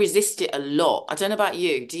 I resist it a lot. I don't know about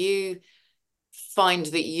you. Do you find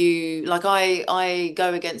that you, like, I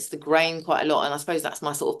go against the grain quite a lot, and I suppose that's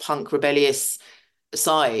my sort of punk rebellious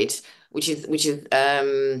side, which is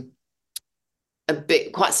a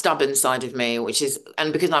bit quite stubborn side of me,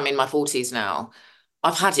 and because I'm in my 40s now,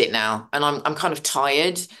 I've had it now, and I'm kind of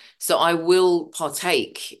tired. So I will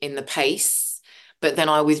partake in the pace, but then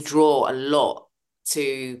I withdraw a lot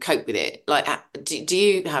to cope with it. Like, do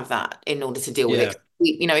you have that in order to deal with yeah,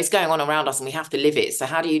 it? It's going on around us, and we have to live it. So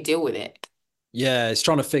how do you deal with it? yeah. It's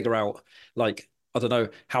trying to figure out like I don't know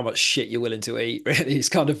how much shit you're willing to eat. Really, it's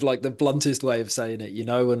kind of like the bluntest way of saying it,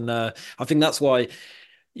 and I think that's why,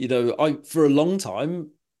 I for a long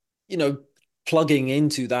time, you know, plugging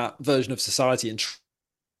into that version of society and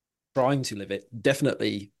trying to live it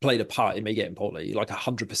definitely played a part in me getting poorly, like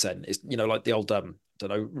 100%. It's like the old I don't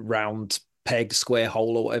know, round peg square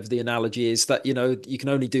hole, or whatever the analogy is, that you can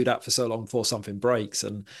only do that for so long before something breaks.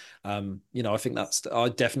 And I think I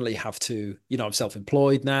definitely have to, I'm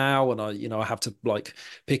self-employed now, and I have to like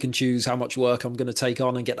pick and choose how much work I'm going to take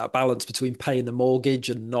on and get that balance between paying the mortgage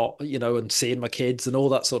and not, and seeing my kids and all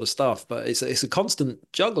that sort of stuff. But it's a constant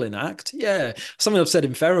juggling act. Yeah, something I've said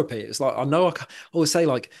in therapy. It's like, I know always say,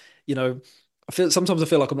 like, you know, I feel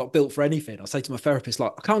like I'm not built for anything. I say to my therapist,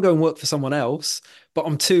 like, I can't go and work for someone else, but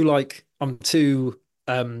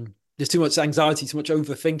there's too much anxiety, too much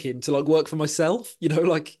overthinking to like work for myself,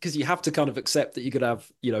 like, because you have to kind of accept that you could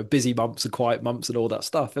have, busy months and quiet months and all that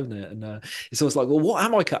stuff, isn't it? And it's always like, well, what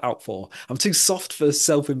am I cut out for? I'm too soft for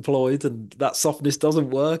self-employed, and that softness doesn't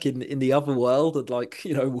work in the other world. And like,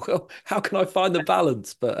 well, how can I find the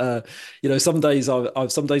balance? But some days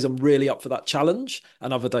I'm really up for that challenge,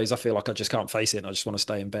 and other days I feel like I just can't face it, and I just want to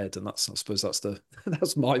stay in bed. And I suppose that's the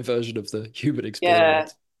that's my version of the human Yeah.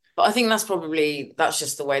 experience. But I think that's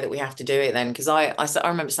just the way that we have to do it then. Because I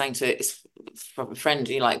remember saying to it's from a friend,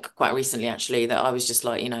 like quite recently actually, that I was just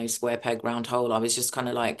like, square peg, round hole. I was just kind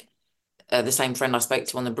of like the same friend I spoke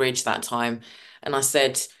to on the bridge that time. And I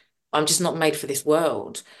said, I'm just not made for this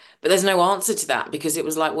world. But there's no answer to that, because it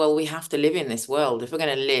was like, well, we have to live in this world. If we're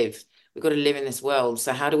going to live, we've got to live in this world.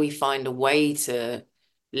 So how do we find a way to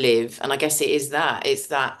live? And I guess it's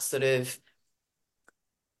that sort of,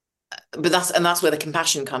 but that's where the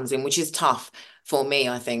compassion comes in, which is tough for me,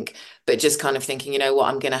 I think. But just kind of thinking, you know what,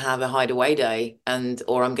 I'm going to have a hideaway day,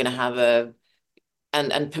 or I'm going to have a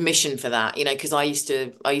and permission for that, because I used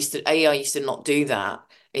to not do that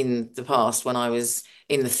in the past when I was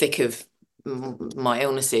in the thick of my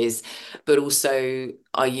illnesses, but also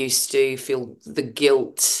I used to feel the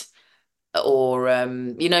guilt, or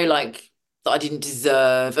like that I didn't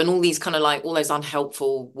deserve, and all these kind of like all those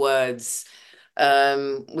unhelpful words,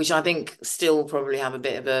 which I think still probably have a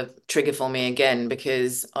bit of a trigger for me again,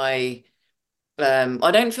 because I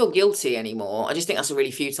don't feel guilty anymore. I just think that's a really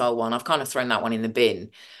futile one. I've kind of thrown that one in the bin.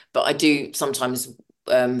 But I do sometimes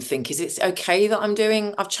think, is it okay that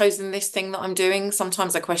I've chosen this thing that I'm doing?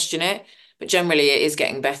 Sometimes I question it, but generally it is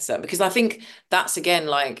getting better, because I think that's again,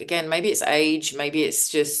 like, again, maybe it's age, maybe it's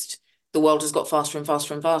just the world has got faster and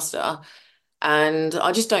faster and faster. And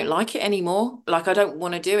I just don't like it anymore. Like, I don't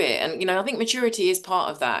want to do it. And, I think maturity is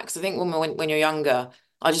part of that. Because I think when you're younger,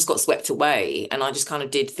 I just got swept away, and I just kind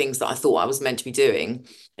of did things that I thought I was meant to be doing.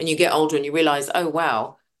 And you get older and you realize, oh,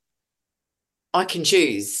 wow, I can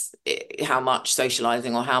choose how much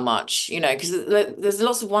socializing, or how much, because there's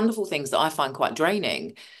lots of wonderful things that I find quite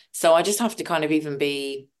draining. So I just have to kind of even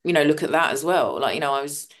be, look at that as well. Like, I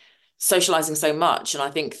was socializing so much, and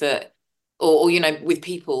I think that, or with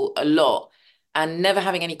people a lot, and never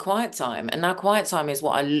having any quiet time. And now quiet time is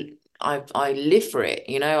what I live for it.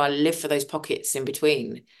 I live for those pockets in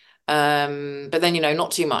between. But then,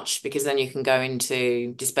 not too much, because then you can go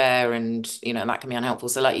into despair, and, that can be unhelpful.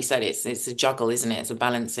 So like you said, it's a juggle, isn't it? It's a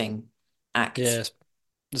balancing act. Yeah,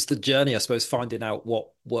 it's the journey, I suppose, finding out what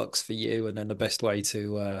works for you, and then the best way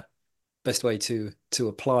to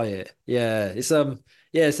apply it. Yeah, it's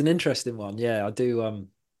an interesting one. Yeah,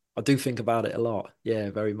 I do think about it a lot.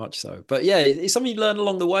 Yeah, very much so. But yeah, it's something you learn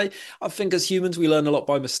along the way. I think as humans we learn a lot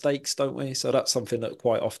by mistakes, don't we? So that's something that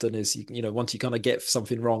quite often is, once you kind of get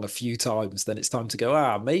something wrong a few times, then it's time to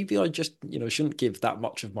go, maybe I just, shouldn't give that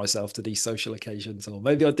much of myself to these social occasions, or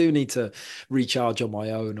maybe I do need to recharge on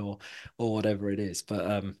my own, or whatever it is.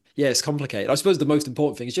 But yeah, it's complicated. I suppose the most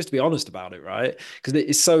important thing is just to be honest about it, right? Because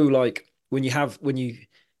it's so like when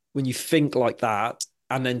you think like that,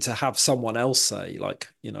 and then to have someone else say,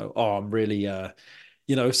 like, oh, I'm really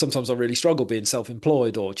sometimes I really struggle being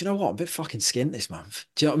self-employed, or do you know what, I'm a bit fucking skint this month,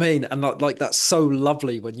 do you know what I mean? And like that's so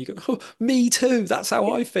lovely when you go, oh, me too, that's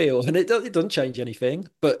how I feel. And it doesn't change anything,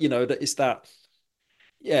 but it's that.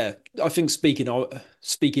 Yeah, I think speaking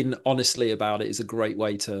honestly about it is a great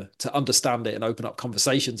way to understand it and open up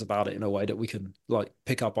conversations about it in a way that we can like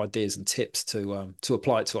pick up ideas and tips to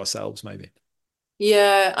apply it to ourselves, maybe.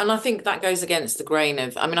 Yeah, and I think that goes against the grain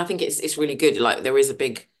of, I mean, I think it's really good. Like, there is a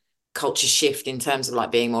big culture shift in terms of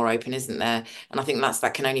like being more open, isn't there? And I think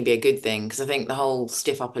that can only be a good thing, because I think the whole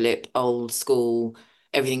stiff upper lip, old school,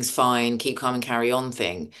 everything's fine, keep calm and carry on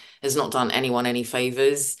thing has not done anyone any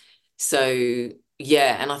favors. So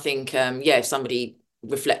yeah, and I think yeah, if somebody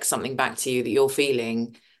reflects something back to you that you're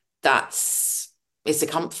feeling, that's it's a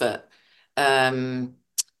comfort. Um,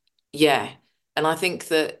 yeah. And I think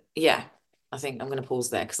that, yeah, I think I'm going to pause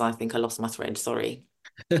there because I think I lost my thread. Sorry.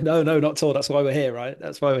 No, no, not at all. That's why we're here, right?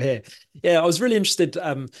 That's why we're here. Yeah, I was really interested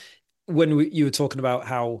when you were talking about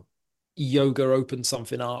how yoga opened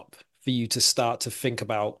something up for you to start to think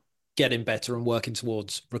about getting better and working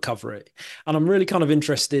towards recovery. And I'm really kind of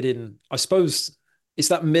interested in, I suppose, it's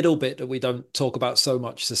that middle bit that we don't talk about so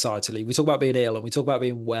much societally. We talk about being ill and we talk about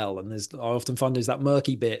being well, and I often find there's that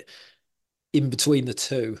murky bit in between the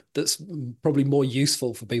two that's probably more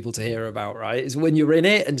useful for people to hear about, right? Is when you're in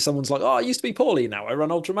it and someone's like, oh, I used to be poorly, now I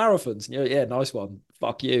run ultra marathons. And you're, yeah, nice one.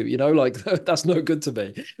 Fuck you. Like that's no good to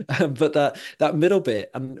me. But that middle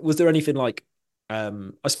bit, and was there anything like I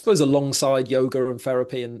suppose alongside yoga and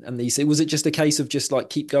therapy and these, was it just a case of just like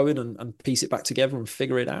keep going and piece it back together and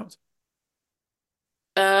figure it out?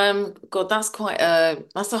 God, that's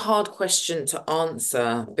a hard question to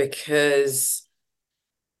answer because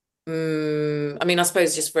I mean, I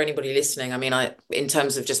suppose just for anybody listening, I mean, in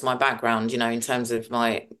terms of just my background, in terms of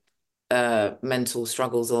my mental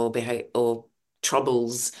struggles or behavior or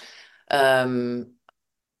troubles, um,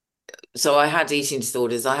 so I had eating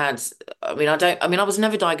disorders. I mean, I was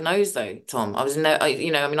never diagnosed though, Tom. I was no, I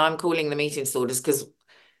mean, I'm calling them eating disorders because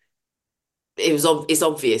it's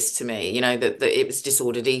obvious to me, that it was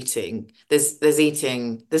disordered eating. There's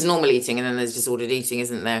normal eating, and then there's disordered eating,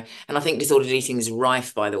 isn't there? And I think disordered eating is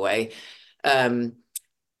rife, by the way. Um,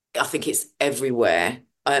 I think it's everywhere,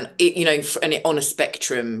 and on a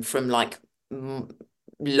spectrum from like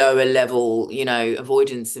lower level,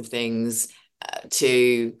 avoidance of things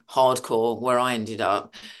to hardcore, where I ended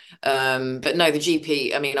up. But no, the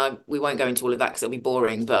GP. I mean, we won't go into all of that because it'll be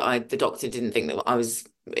boring. But the doctor didn't think that I was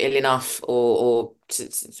ill enough or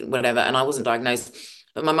whatever, and I wasn't diagnosed.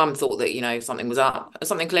 But my mum thought that something was up.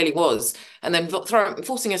 Something clearly was, and then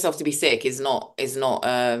forcing yourself to be sick is not.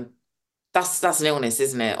 That's an illness,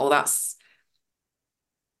 isn't it? Or that's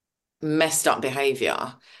messed up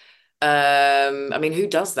behavior. I mean, who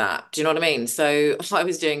does that? Do you know what I mean? So I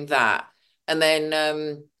was doing that, and then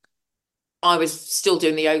I was still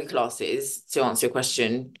doing the yoga classes to answer your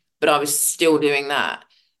question, but I was still doing that.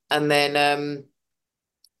 And then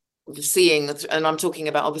seeing, and I'm talking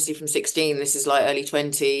about obviously from 16, this is like early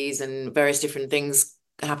 20s, and various different things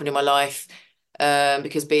happened in my life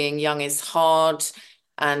because being young is hard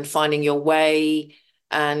and finding your way.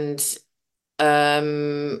 And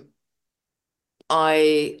um,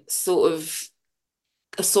 I sort of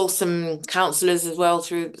saw some counselors as well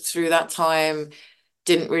through that time,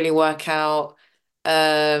 didn't really work out.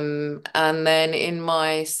 And then in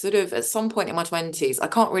my sort of at some point in my 20s, I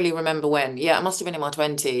can't really remember when. Yeah, I must have been in my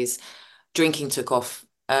 20s, drinking took off.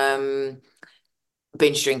 Binge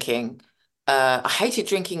drinking. I hated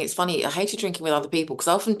drinking. It's funny, I hated drinking with other people because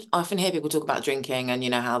I often hear people talk about drinking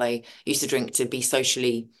and how they used to drink to be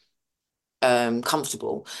socially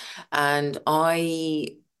comfortable. And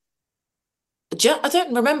I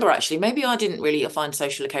don't remember actually. Maybe I didn't really find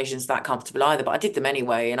social occasions that comfortable either, but I did them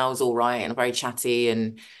anyway, and I was all right and very chatty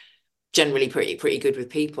and generally pretty good with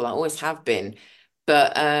people. I always have been,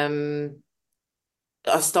 but I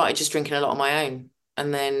started just drinking a lot on my own.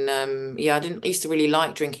 And then, yeah, I didn't used to really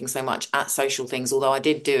like drinking so much at social things, although I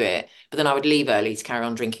did do it. But then I would leave early to carry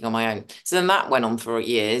on drinking on my own. So then that went on for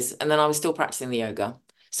years. And then I was still practicing the yoga.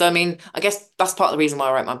 So, I mean, I guess that's part of the reason why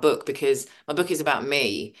I wrote my book, because my book is about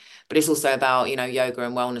me, but it's also about, yoga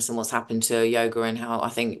and wellness and what's happened to yoga and how I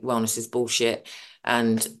think wellness is bullshit.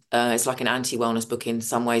 And it's like an anti-wellness book in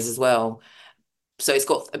some ways as well. So it's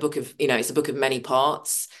got a book of, it's a book of many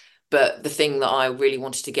parts. But the thing that I really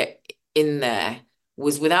wanted to get in there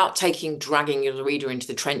was without dragging the reader into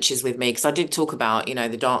the trenches with me, because I did talk about,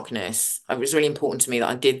 the darkness. It was really important to me that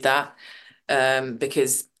I did that.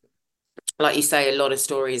 Because like you say, a lot of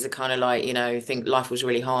stories are kind of like, think life was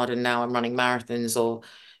really hard and now I'm running marathons, or,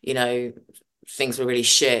 you know, things were really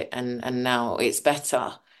shit and now it's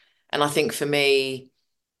better. And I think for me,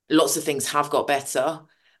 lots of things have got better,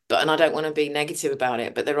 but and I don't want to be negative about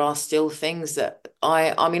it, but there are still things that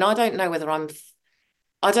I mean, I don't know whether I'm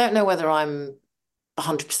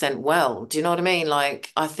 100% well. Do you know what I mean?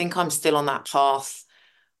 Like I think I'm still on that path.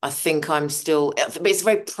 I think I'm still, but it's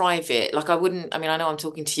very private. Like I wouldn't, I mean, I know I'm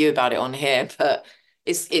talking to you about it on here, but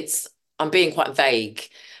it's I'm being quite vague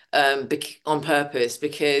on purpose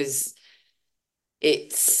because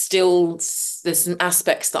it's still there's some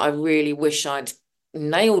aspects that I really wish I'd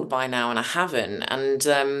nailed by now and I haven't.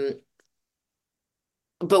 And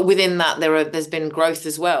but within that there's been growth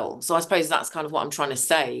as well. So I suppose that's kind of what I'm trying to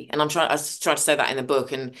say. And I try to say that in the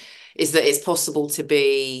book, and is that it's possible to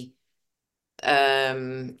be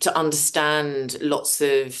to understand lots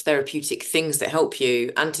of therapeutic things that help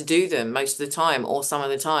you and to do them most of the time or some of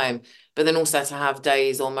the time, but then also to have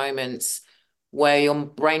days or moments where your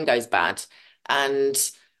brain goes bad. And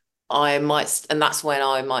and that's when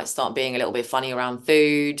I might start being a little bit funny around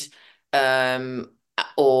food, um,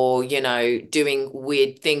 or, doing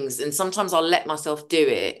weird things. And sometimes I'll let myself do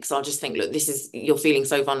it because I'll just think, look, you're feeling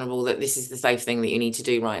so vulnerable that this is the safe thing that you need to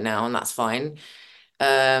do right now, and that's fine.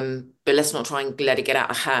 But let's not try and let it get out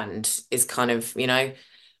of hand, is kind of,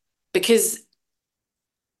 because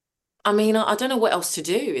I mean, I don't know what else to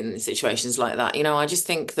do in situations like that. I just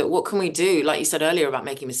think that what can we do? Like you said earlier about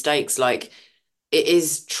making mistakes, like it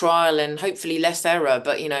is trial and hopefully less error,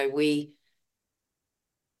 but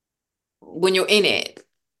when you're in it,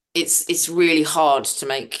 it's really hard to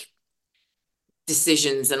make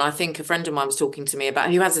decisions. And I think a friend of mine was talking to me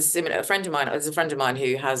about who has a friend of mine, there's a friend of mine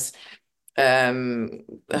who has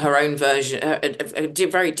her own version, a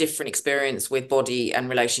very different experience with body and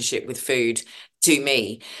relationship with food to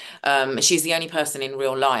me. She's the only person in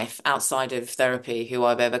real life outside of therapy who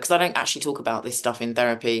I've ever, because I don't actually talk about this stuff in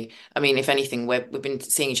therapy. I mean, if anything, we've been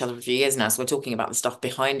seeing each other for a few years now, so we're talking about the stuff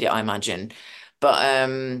behind it, I imagine.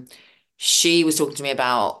 But she was talking to me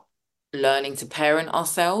about learning to parent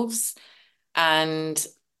ourselves. And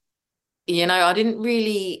I didn't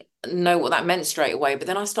really know what that meant straight away, but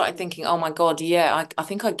then I started thinking, oh my God, yeah, I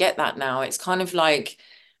think I get that now. It's kind of like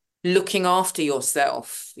looking after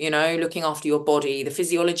yourself, looking after your body, the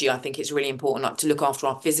physiology. I think it's really important, like, to look after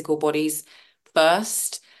our physical bodies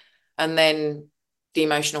first and then the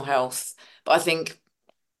emotional health. But I think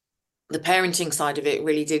the parenting side of it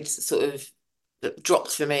really did sort of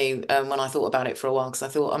dropped for me when I thought about it for a while, because I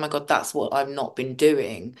thought, oh my God, that's what I've not been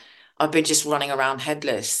doing. I've been just running around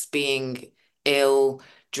headless, being ill,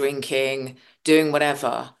 drinking, doing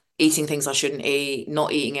whatever, eating things I shouldn't eat,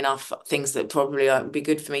 not eating enough things that probably would be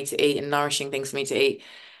good for me to eat and nourishing things for me to eat.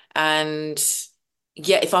 And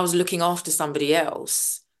yet, if I was looking after somebody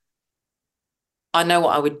else, I know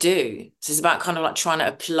what I would do. So it's about kind of like trying to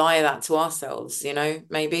apply that to ourselves,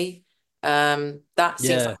 maybe. That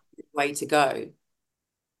seems like Yeah. a good way to go.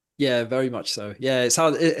 Yeah, very much so. Yeah, it's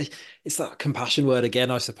hard. It's that compassion word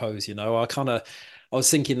again, I suppose. I was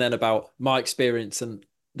thinking then about my experience and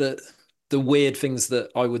the the weird things that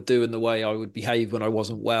I would do and the way I would behave when I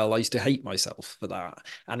wasn't well. I used to hate myself for that.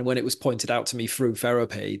 And when it was pointed out to me through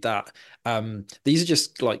therapy that these are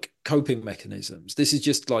just like coping mechanisms. This is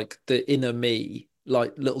just like the inner me,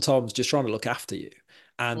 like little Tom's just trying to look after you.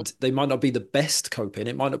 And they might not be the best coping,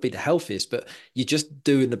 it might not be the healthiest, but you're just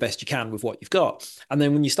doing the best you can with what you've got. And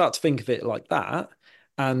then when you start to think of it like that,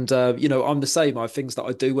 and I'm the same. I have things that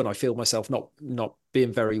I do when I feel myself not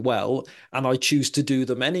being very well, and I choose to do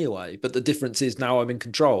them anyway. But the difference is now I'm in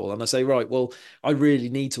control, and I say, right, well, I really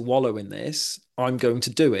need to wallow in this. I'm going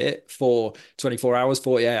to do it for 24 hours,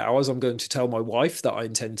 48 hours. I'm going to tell my wife that I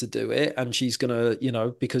intend to do it, and she's gonna,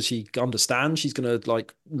 because she understands, she's gonna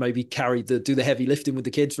like maybe do the heavy lifting with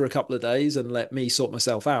the kids for a couple of days and let me sort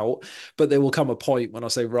myself out. But there will come a point when I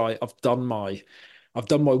say, right, I've done my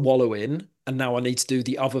wallowing, and now I need to do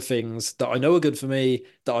the other things that I know are good for me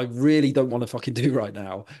that I really don't want to fucking do right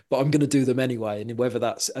now, but I'm going to do them anyway. And whether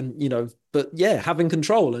that's, but yeah, having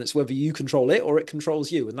control, and it's whether you control it or it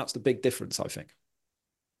controls you. And that's the big difference, I think.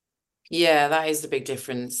 Yeah, that is the big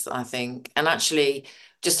difference, I think. And actually,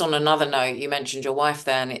 just on another note, you mentioned your wife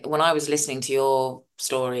there. And when I was listening to your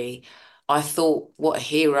story, I thought what a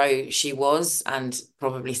hero she was and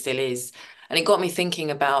probably still is. And it got me thinking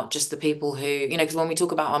about just the people who, because when we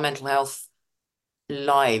talk about our mental health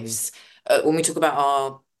lives, when we talk about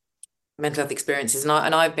our mental health experiences, and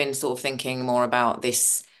I've been sort of thinking more about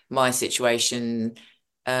this, my situation,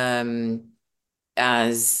 um,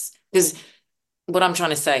 as because what I'm trying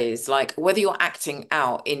to say is, like, whether you're acting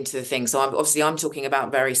out into the things. So I'm talking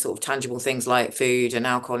about very sort of tangible things like food and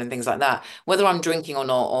alcohol and things like that. Whether I'm drinking or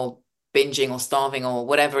not, or binging or starving or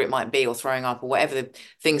whatever it might be, or throwing up or whatever the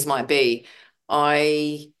things might be,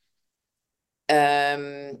 I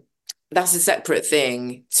um that's a separate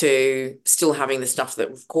thing to still having the stuff that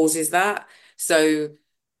causes that. So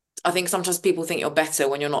I think sometimes people think you're better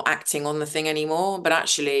when you're not acting on the thing anymore, but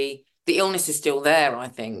actually the illness is still there, I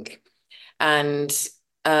think. And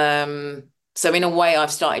um, so in a way,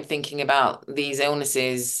 I've started thinking about these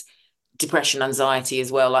illnesses, depression, anxiety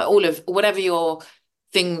as well, like all of whatever your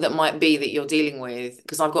thing that might be that you're dealing with,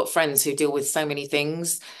 because I've got friends who deal with so many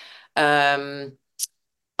things. Um,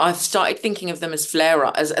 I've started thinking of them as flare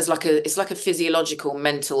up, as like it's like a physiological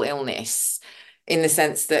mental illness, in the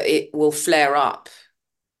sense that it will flare up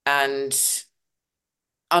and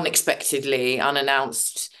unexpectedly,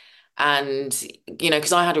 unannounced. And,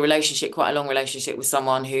 because I had a relationship, quite a long relationship with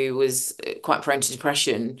someone who was quite prone to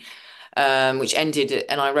depression, which ended,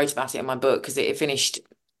 and I wrote about it in my book because it finished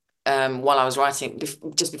while I was writing,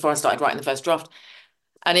 just before I started writing the first draft.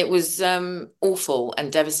 And it was awful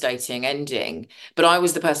and devastating ending. But I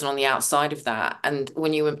was the person on the outside of that. And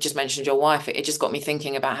when you just mentioned your wife, it just got me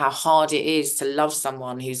thinking about how hard it is to love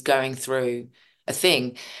someone who's going through a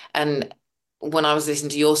thing. And when I was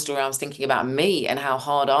listening to your story, I was thinking about me and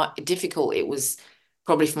how difficult it was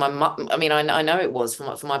probably for my mum. I mean, I know it was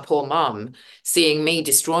for my poor mum, seeing me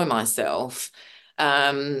destroy myself,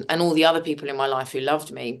 and all the other people in my life who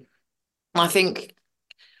loved me. I think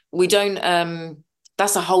we don't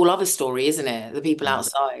that's a whole other story, isn't it? The people Mm.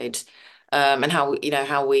 outside, and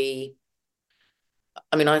how we,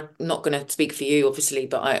 I mean, I'm not going to speak for you obviously,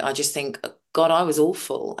 but I just think, God, I was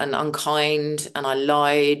awful and unkind and I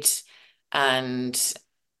lied, and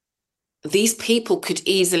these people could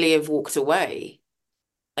easily have walked away,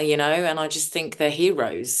 and I just think they're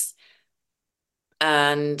heroes.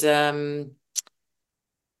 And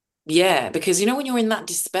yeah, because when you're in that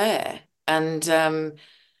despair, and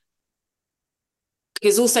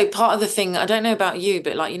because also part of the thing, I don't know about you,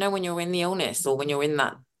 but like, when you're in the illness or when you're in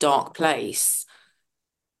that dark place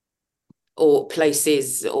or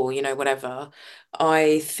places or, whatever,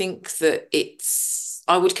 I think that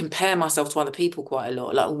I would compare myself to other people quite a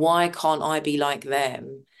lot. Like, why can't I be like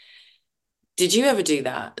them? Did you ever do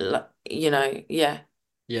that? Like, yeah.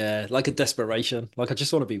 Yeah, like a desperation. Like I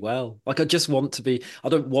just want to be well. Like I just want to be. I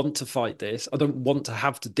don't want to fight this. I don't want to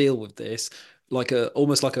have to deal with this. Like a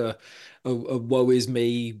almost like a woe is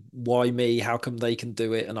me. Why me? How come they can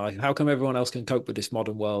do it and how come everyone else can cope with this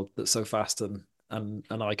modern world that's so fast and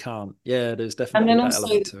I can't? Yeah, there's And definitely then that also,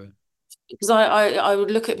 element to it. because I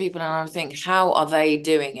would look at people and I would think, how are they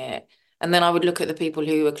doing it? And then I would look at the people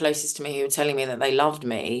who were closest to me who were telling me that they loved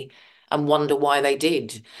me and wonder why they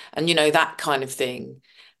did. And that kind of thing.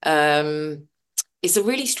 Um, it's a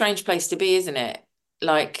really strange place to be, isn't it?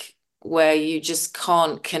 Like where you just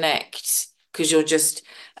can't connect because you're just,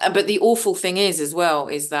 but the awful thing is as well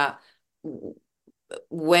is that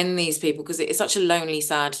when these people, because it's such a lonely,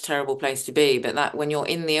 sad, terrible place to be, but that when you're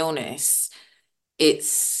in the illness,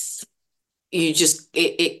 it's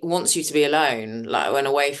it wants you to be alone, like when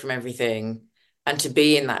away from everything, and to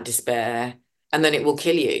be in that despair, and then it will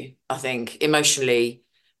kill you, I think, emotionally.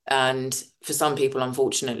 And for some people,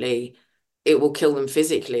 unfortunately, it will kill them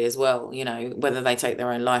physically as well, whether they take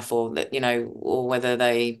their own life or that, or whether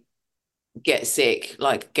they get sick,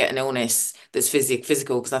 like get an illness that's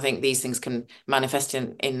physical, because I think these things can manifest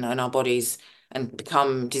in our bodies and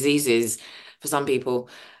become diseases for some people.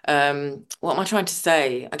 What am I trying to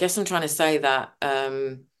say? I guess I'm trying to say that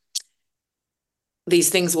these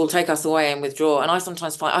things will take us away and withdraw. And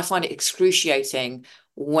I find it excruciating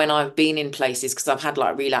when I've been in places, because I've had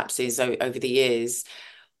like relapses over the years,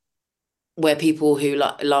 where people who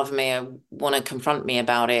love me and want to confront me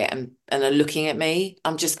about it and are looking at me.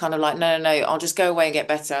 I'm just kind of like, no, no, no, I'll just go away and get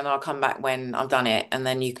better and I'll come back when I've done it and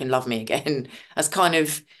then you can love me again. That's kind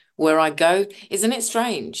of where I go. Isn't it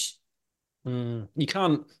strange? You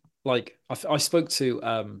can't like I spoke to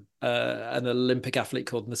an Olympic athlete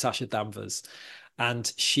called Natasha Danvers,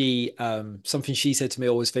 and she something she said to me I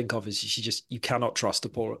always think of is she just you cannot trust a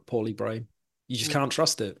poorly brain. You just can't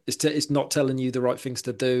trust it. It's not telling you the right things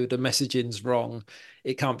to do. The messaging's wrong.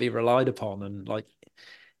 It can't be relied upon. And like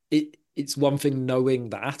it's one thing knowing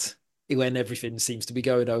that when everything seems to be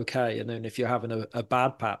going okay, and then if you're having a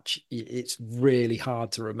bad patch, it's really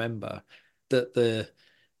hard to remember that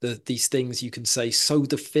these things you can say so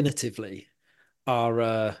definitively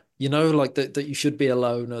are like that you should be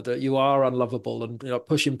alone or that you are unlovable and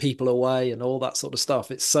pushing people away and all that sort of stuff.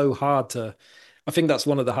 It's so hard to I think that's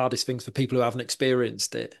one of the hardest things for people who haven't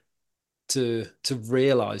experienced it to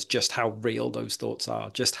realize just how real those thoughts are,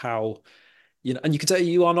 just how and you can say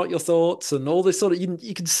you are not your thoughts and all this sort of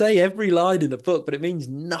you can say every line in a book, but it means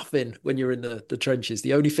nothing when you're in the trenches.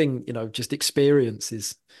 The only thing, just experience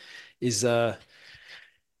is is so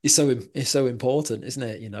important, isn't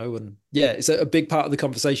it? And yeah, it's a big part of the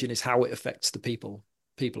conversation is how it affects the people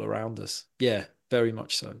around us. Yeah, very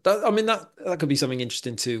much so. I mean that could be something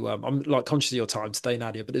interesting to. I'm like conscious of your time today,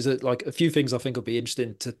 Nadia, but there's like a few things I think would be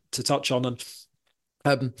interesting to touch on. And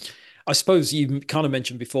um, I suppose you kind of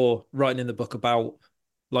mentioned before writing in the book about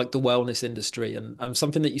like the wellness industry and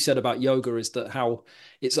something that you said about yoga is that how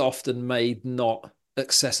it's often made not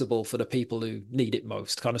accessible for the people who need it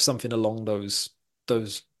most, kind of something along those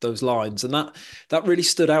lines. And that really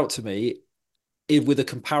stood out to me with a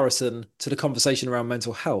comparison to the conversation around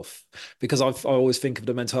mental health, because I always think of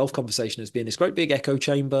the mental health conversation as being this great big echo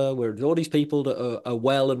chamber where all these people that are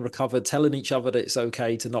well and recovered telling each other that it's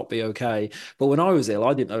okay to not be okay. But when I was ill,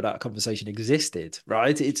 I didn't know that conversation existed,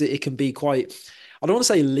 right? It can be quite, I don't want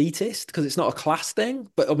to say elitist because it's not a class thing,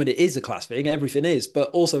 but I mean, it is a class thing. Everything is, but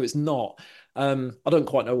also it's not. I don't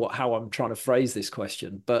quite know how I'm trying to phrase this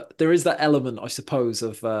question, but there is that element, I suppose,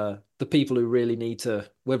 of the people who really need to,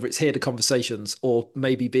 whether it's hear the conversations or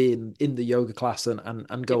maybe be in the yoga class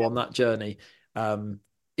and go on that journey.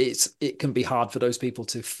 It can be hard for those people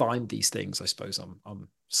to find these things, I suppose I'm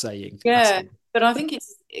saying, Yeah, asking. but I think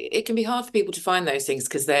it can be hard for people to find those things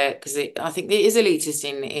because I think it is elitist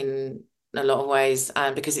in a lot of ways,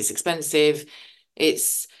 and because it's expensive,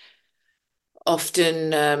 it's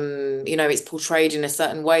often it's portrayed in a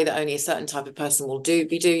certain way that only a certain type of person will do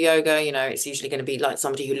yoga. It's usually going to be like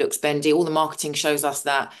somebody who looks bendy. All the marketing shows us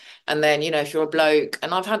that. And then, if you're a bloke,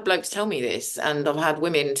 and I've had blokes tell me this, and I've had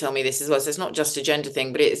women tell me this as well. So it's not just a gender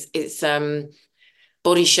thing, but it's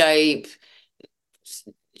body shape,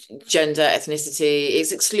 gender, ethnicity.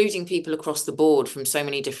 It's excluding people across the board from in so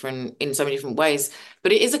many different ways.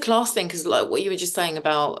 But it is a class thing because like what you were just saying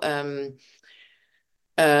about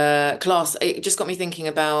class, it just got me thinking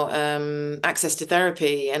about access to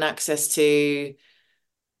therapy and access to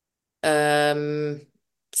um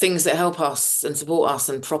things that help us and support us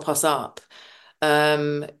and prop us up.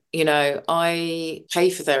 I pay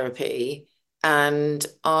for therapy and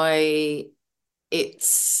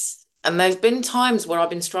and there's been times where I've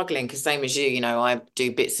been struggling because same as you, I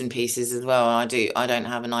do bits and pieces as well. I don't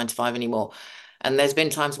have a 9 to 5 anymore. And there's been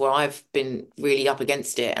times where I've been really up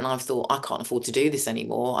against it and I've thought I can't afford to do this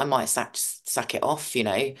anymore. I might sack it off,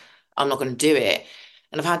 I'm not going to do it.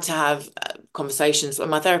 And I've had to have conversations where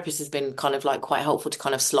my therapist has been kind of like quite helpful to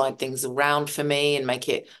kind of slide things around for me and make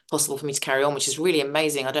it possible for me to carry on, which is really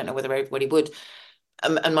amazing. I don't know whether everybody would.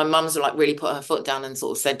 And my mum's like really put her foot down and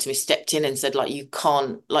sort of said to me, stepped in and said, you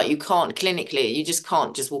can't clinically, you just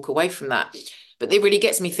can't just walk away from that. But it really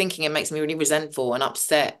gets me thinking and makes me really resentful and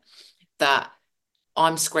upset that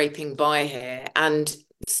I'm scraping by here and,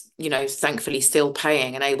 thankfully still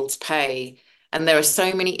paying and able to pay. And there are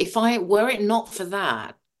so many, if I were it not for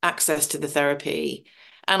that, access to the therapy,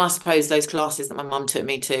 and I suppose those classes that my mum took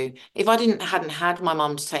me to, if I hadn't had my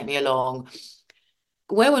mum to take me along,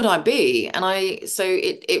 where would I be? And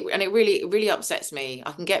it really upsets me.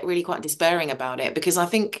 I can get really quite despairing about it because I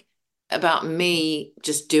think about me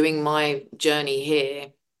just doing my journey here.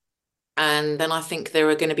 And then I think there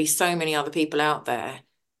are going to be so many other people out there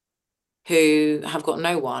who have got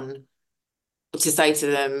no one to say to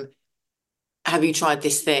them, have you tried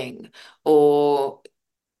this thing? Or,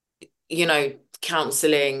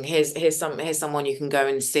 counseling, here's someone you can go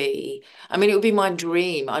and see. I mean, it would be my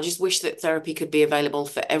dream. I just wish that therapy could be available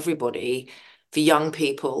for everybody, for young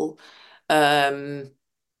people. Um,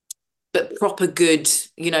 but proper good,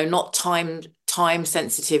 not time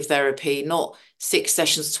sensitive therapy, not 6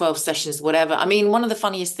 sessions, 12 sessions, whatever. I mean, one of the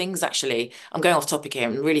funniest things actually, I'm going off topic here.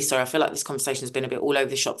 I'm really sorry. I feel like this conversation has been a bit all over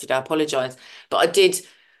the shop today. I apologize. But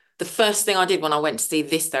the first thing I did when I went to see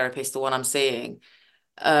this therapist, the one I'm seeing,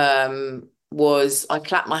 was I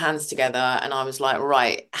clapped my hands together and I was like,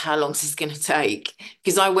 right, how long is this going to take?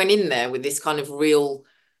 Because I went in there with this kind of real,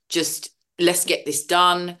 just let's get this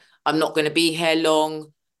done. I'm not going to be here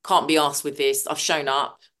long. Can't be asked with this. I've shown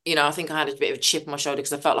up. I think I had a bit of a chip on my shoulder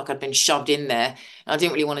because I felt like I'd been shoved in there. And I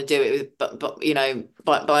didn't really want to do it with,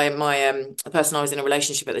 but by my the person I was in a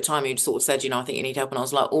relationship at the time who'd sort of said, I think you need help. And I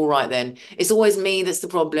was like, all right then. It's always me that's the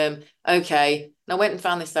problem. Okay. And I went and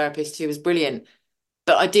found this therapist who was brilliant.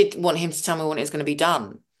 But I did want him to tell me when it was going to be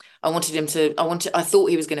done. I thought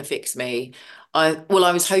he was going to fix me. I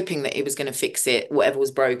was hoping that he was going to fix it, whatever was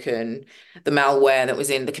broken,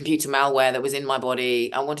 the computer malware that was in my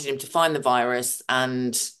body. I wanted him to find the virus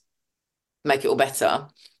and make it all better.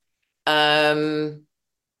 Um,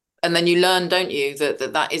 and then you learn, don't you,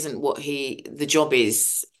 that isn't what the job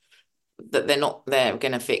is, that they're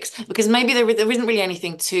going to fix because maybe there isn't really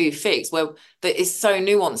anything to fix. Well, that is so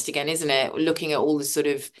nuanced again, isn't it? Looking at all the sort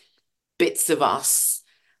of bits of us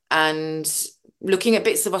and looking at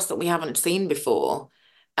bits of us that we haven't seen before.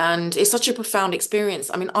 And it's such a profound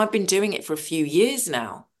experience. I mean, I've been doing it for a few years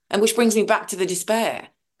now, and which brings me back to the despair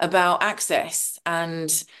about access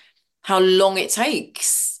and how long it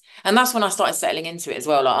takes. And that's when I started settling into it as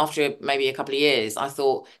well. Like after maybe a couple of years, I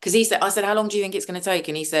thought, because I said, how long do you think it's going to take?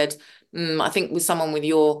 And he said, I think with someone with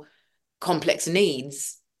your complex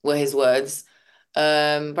needs, were his words.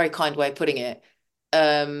 Very kind way of putting it.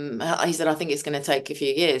 He said, I think it's going to take a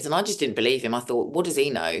few years. And I just didn't believe him. I thought, what does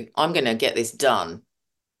he know? I'm going to get this done.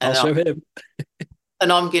 I'll And show him.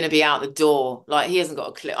 and I'm going to be out the door. Like he hasn't got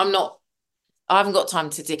a clue. I haven't got time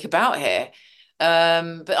to dick about here.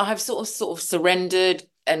 But I have sort of surrendered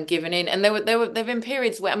and given in. And there've been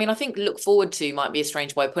periods where, I mean, I think look forward to might be a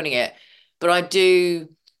strange way of putting it, but I do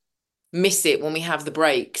miss it when we have the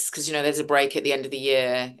breaks, because there's a break at the end of the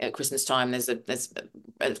year at Christmas time. There's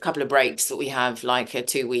a couple of breaks that we have, like a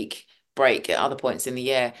 2 week break at other points in the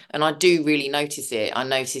year, and I do really notice it. I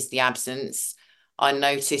notice the absence. I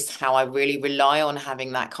notice how I really rely on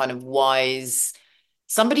having that kind of wise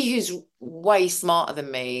somebody who's way smarter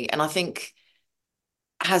than me, and I think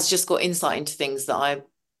has just got insight into things that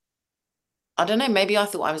I don't know, maybe I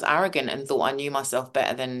thought I was arrogant and thought I knew myself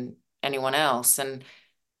better than anyone else, and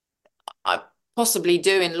I possibly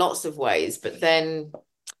do in lots of ways, but then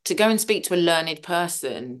to go and speak to a learned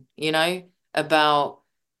person, about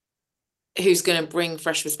who's going to bring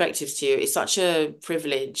fresh perspectives to you, it's such a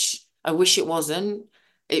privilege. I wish it wasn't.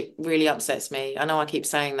 It really upsets me. I know I keep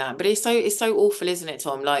saying that, but it's so awful, isn't it,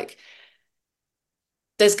 Tom? Like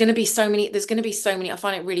there's going to be so many, I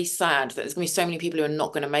find it really sad that there's going to be so many people who are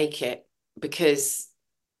not going to make it because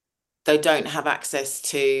they don't have access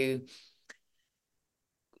to,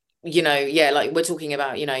 yeah, like we're talking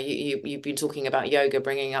about, you've been talking about yoga,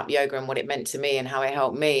 bringing up yoga and what it meant to me and how it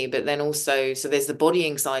helped me. But then also, so there's the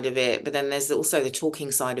bodying side of it, but then there's also the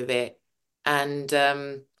talking side of it. And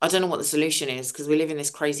I don't know what the solution is, because we live in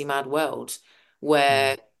this crazy mad world Mm.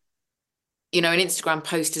 where, an Instagram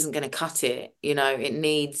post isn't going to cut it. It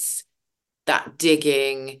needs that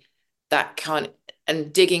digging, that kind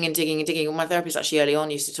and digging and digging and digging. My therapist actually early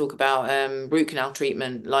on used to talk about root canal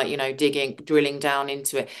treatment, like, digging, drilling down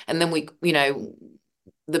into it. And then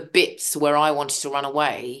the bits where I wanted to run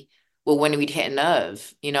away were when we'd hit a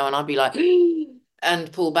nerve, and I'd be like,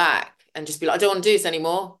 and pull back and just be like, I don't want to do this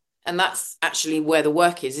anymore. And that's actually where the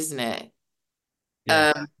work is, isn't it?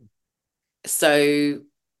 Yeah. Um, so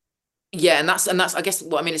yeah, and that's I guess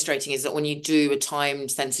what I'm illustrating is that when you do a time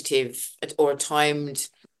sensitive or a timed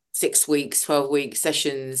 6 weeks, 12 week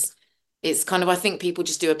sessions, it's kind of, I think people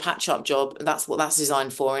just do a patch up job. That's what that's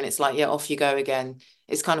designed for. And it's like, yeah, off you go again.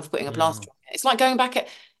 It's kind of putting a Mm. plaster on it. It's like going back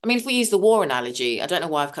I mean, if we use the war analogy, I don't know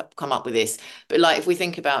why I've come up with this, but like if we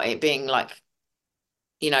think about it being like,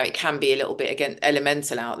 it can be a little bit again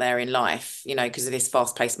elemental out there in life, because of this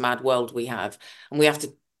fast-paced mad world we have. And we have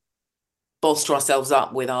to bolster ourselves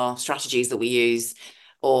up with our strategies that we use,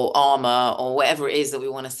 or armor, or whatever it is that we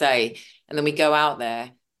want to say, and then we go out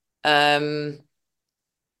there. um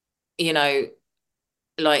you know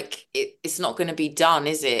like it's not going to be done,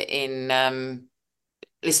 is it, in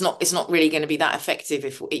it's not really going to be that effective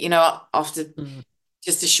if after Mm.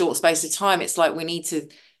 just a short space of time. It's like we need to,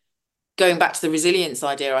 going back to the resilience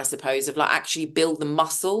idea, I suppose, of like actually build the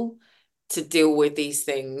muscle to deal with these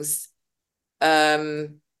things.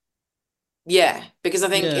 um yeah, because I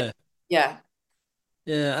think Yeah. yeah,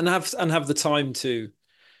 Yeah. And have the time to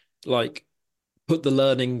like put the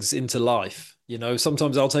learnings into life.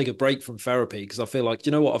 Sometimes I'll take a break from therapy because I feel like,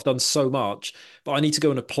 what, I've done so much, but I need to go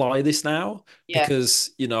and apply this now yeah,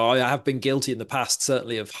 because, I have been guilty in the past,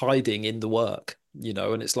 certainly, of hiding in the work,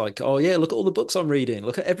 and it's like, oh, yeah, look at all the books I'm reading.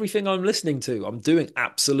 Look at everything I'm listening to. I'm doing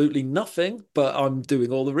absolutely nothing, but I'm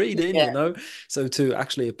doing all the reading. yeah, So to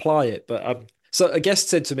actually apply it. But so a guest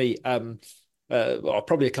said to me, well,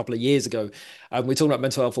 probably a couple of years ago, we're talking about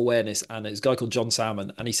mental health awareness, and it's a guy called John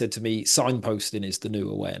Salmon, and he said to me, signposting is the new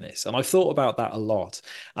awareness. And I've thought about that a lot.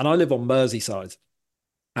 And I live on Merseyside,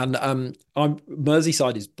 and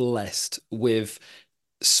Merseyside is blessed with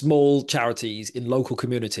small charities in local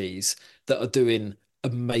communities that are doing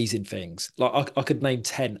amazing things. Like I could name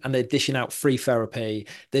 10, and they're dishing out free therapy.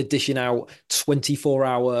 They're dishing out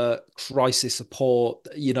 24-hour crisis support.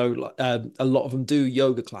 A lot of them do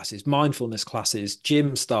yoga classes, mindfulness classes,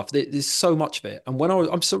 gym stuff. There's so much of it. And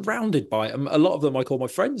I'm surrounded by it. And a lot of them I call my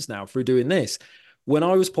friends now through doing this. When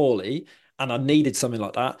I was poorly and I needed something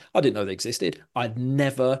like that, I didn't know they existed. I'd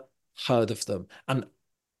never heard of them. And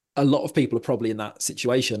a lot of people are probably in that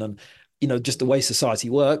situation. And just the way society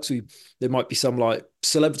works, there might be some like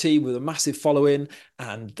celebrity with a massive following,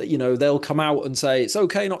 and they'll come out and say it's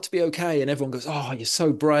okay not to be okay, and everyone goes, oh, you're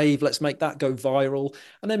so brave, let's make that go viral.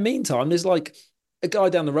 And then meantime, there's like a guy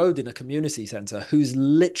down the road in a community center who's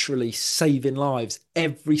literally saving lives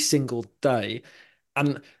every single day,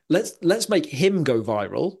 and let's make him go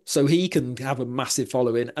viral so he can have a massive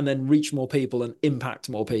following and then reach more people and impact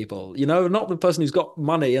more people. Not the person who's got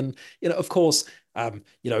money. And of course,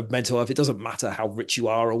 mental health, it doesn't matter how rich you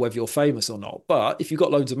are or whether you're famous or not, but if you've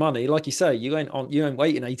got loads of money, like you say, you ain't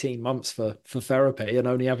waiting 18 months for therapy and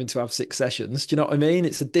only having to have 6 sessions. Do you know what I mean?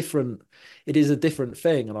 It is a different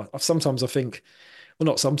thing. And sometimes I think,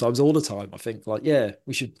 well, not sometimes, all the time. I think like, yeah,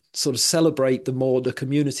 we should sort of celebrate the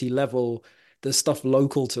community level, the stuff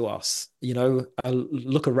local to us,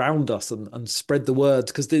 look around us and spread the word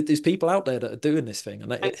because there's people out there that are doing this thing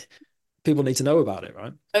and people need to know about it,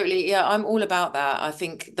 right? Totally. Yeah, I'm all about that. I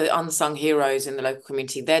think the unsung heroes in the local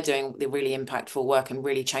community, they're doing the really impactful work and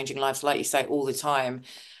really changing lives, like you say, all the time.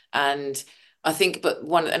 And I think, but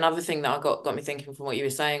another thing that I got me thinking from what you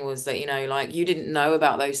were saying was that, like you didn't know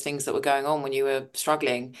about those things that were going on when you were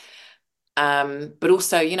struggling. But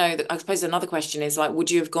also, I suppose another question is like,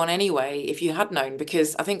 would you have gone anyway if you had known?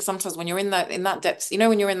 Because I think sometimes when you're in that depths,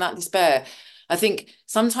 when you're in that despair, I think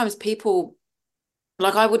sometimes people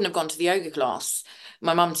like I wouldn't have gone to the yoga class.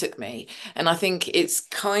 My mum took me. And I think it's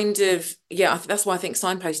kind of, yeah, that's why I think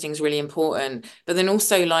signposting is really important. But then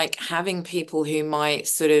also like having people who might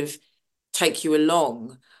sort of take you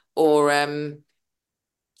along or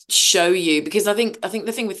show you, because I think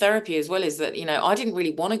the thing with therapy as well is that, I didn't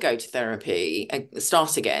really want to go to therapy and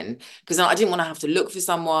start again because I didn't want to have to look for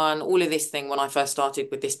someone, all of this thing when I first started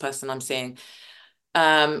with this person I'm seeing.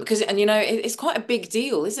 Because and it's quite a big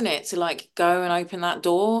deal, isn't it, to like go and open that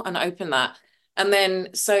door and open that. And then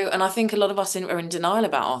and I think a lot of us are in denial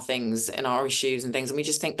about our things and our issues and things, and we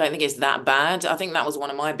just don't think it's that bad. I think that was one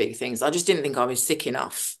of my big things. I just didn't think I was sick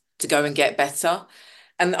enough to go and get better.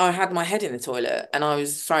 And I had my head in the toilet and I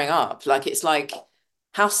was throwing up. Like it's like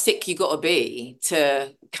how sick you got to be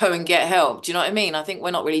to go and get help. Do you know what I mean? I think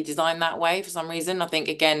we're not really designed that way for some reason. I think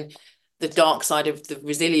again, the dark side of the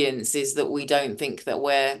resilience is that we don't think that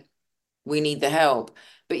we need the help.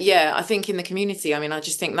 But yeah, I think in the community, I mean, I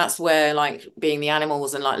just think that's where like being the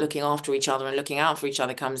animals and like looking after each other and looking out for each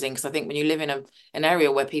other comes in. Because I think when you live in an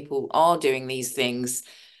area where people are doing these things,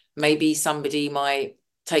 maybe somebody might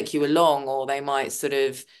take you along or they might sort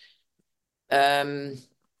of um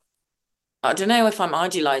I don't know if I'm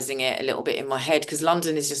idealizing it a little bit in my head because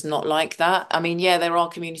London is just not like that. I mean, yeah, there are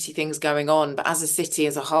community things going on, but as a city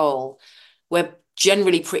as a whole, we're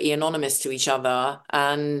generally pretty anonymous to each other.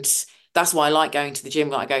 And that's why I like going to the gym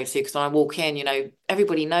that I go to because when I walk in,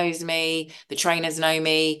 everybody knows me, the trainers know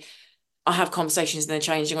me. I have conversations in the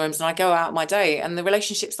changing rooms and I go out my day. And the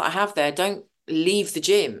relationships that I have there don't leave the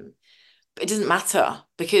gym. It doesn't matter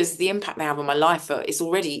because the impact they have on my life it's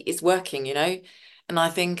working. And I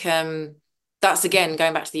think that's again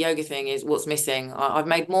going back to the yoga thing is what's missing. I've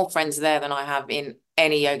made more friends there than I have in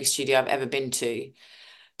any yoga studio I've ever been to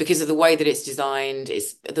because of the way that it's designed.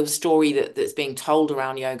 It's the story that's being told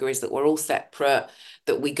around yoga is that we're all separate,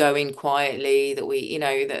 that we go in quietly, that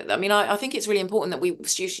that I mean, I think it's really important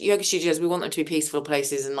that yoga studios, we want them to be peaceful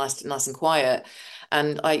places and nice and quiet.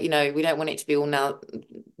 And we don't want it to be all now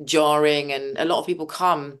jarring. And a lot of people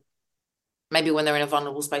come maybe when they're in a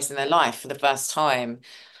vulnerable space in their life for the first time.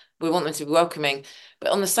 We want them to be welcoming.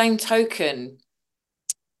 But on the same token,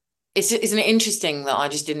 isn't it interesting that I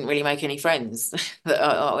just didn't really make any friends when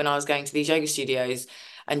I was going to these yoga studios?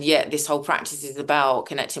 And yet this whole practice is about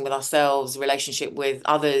connecting with ourselves, relationship with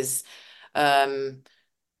others, for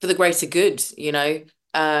the greater good.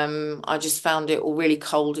 I just found it all really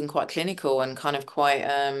cold and quite clinical and kind of quite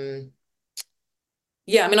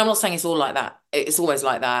yeah, I mean, I'm not saying it's all like that. It's always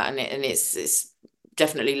like that, and it's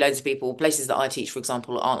definitely loads of people. Places that I teach, for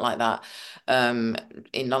example, aren't like that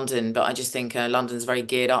in London. But I just think London's very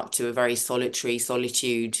geared up to a very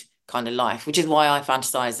solitude kind of life, which is why I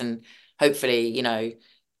fantasize and hopefully,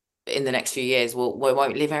 in the next few years, we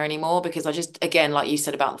won't live here anymore because I just, again, like you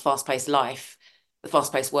said about the fast-paced life, the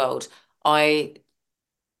fast-paced world, but I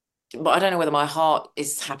don't know whether my heart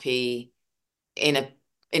is happy in a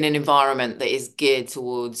in an environment that is geared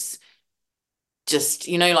towards just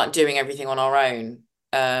like doing everything on our own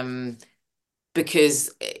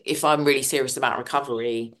because if I'm really serious about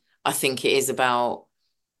recovery I think it is about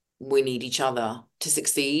we need each other to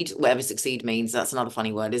succeed, whatever succeed means. That's another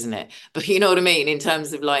funny word, isn't it? But you know what I mean in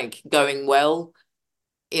terms of like going well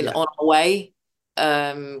in Yeah. on our way.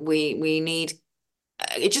 We need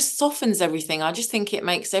it just softens everything. I just think it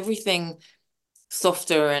makes everything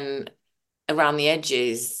softer and around the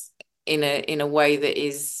edges in a way that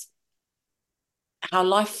is how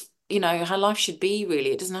life should be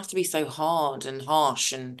really. It doesn't have to be so hard and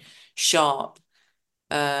harsh and sharp.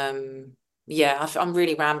 Um, yeah, I'm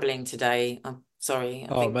really rambling today. I'm sorry.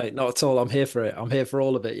 I Oh, think mate, not at all. I'm here for it. I'm here for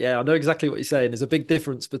all of it. Yeah, I know exactly what you're saying. There's a big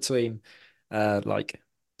difference between like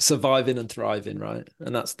surviving and thriving, right?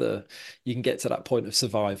 And you can get to that point of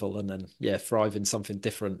survival and then yeah, thriving something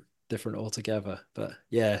different altogether. But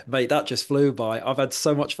yeah, mate, that just flew by. I've had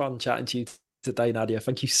so much fun chatting to you today, Nadia.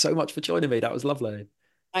 Thank you so much for joining me. That was lovely.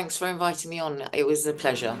 thanks for inviting me on. It was a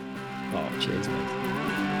pleasure. Oh, cheers, mate.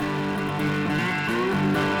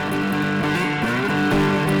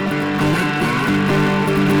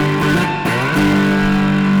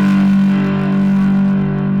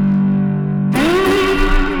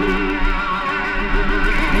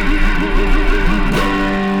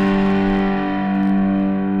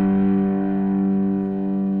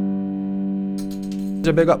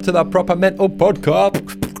 A big up to the Proper Mental Podcast.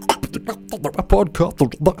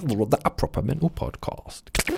 A proper mental podcast.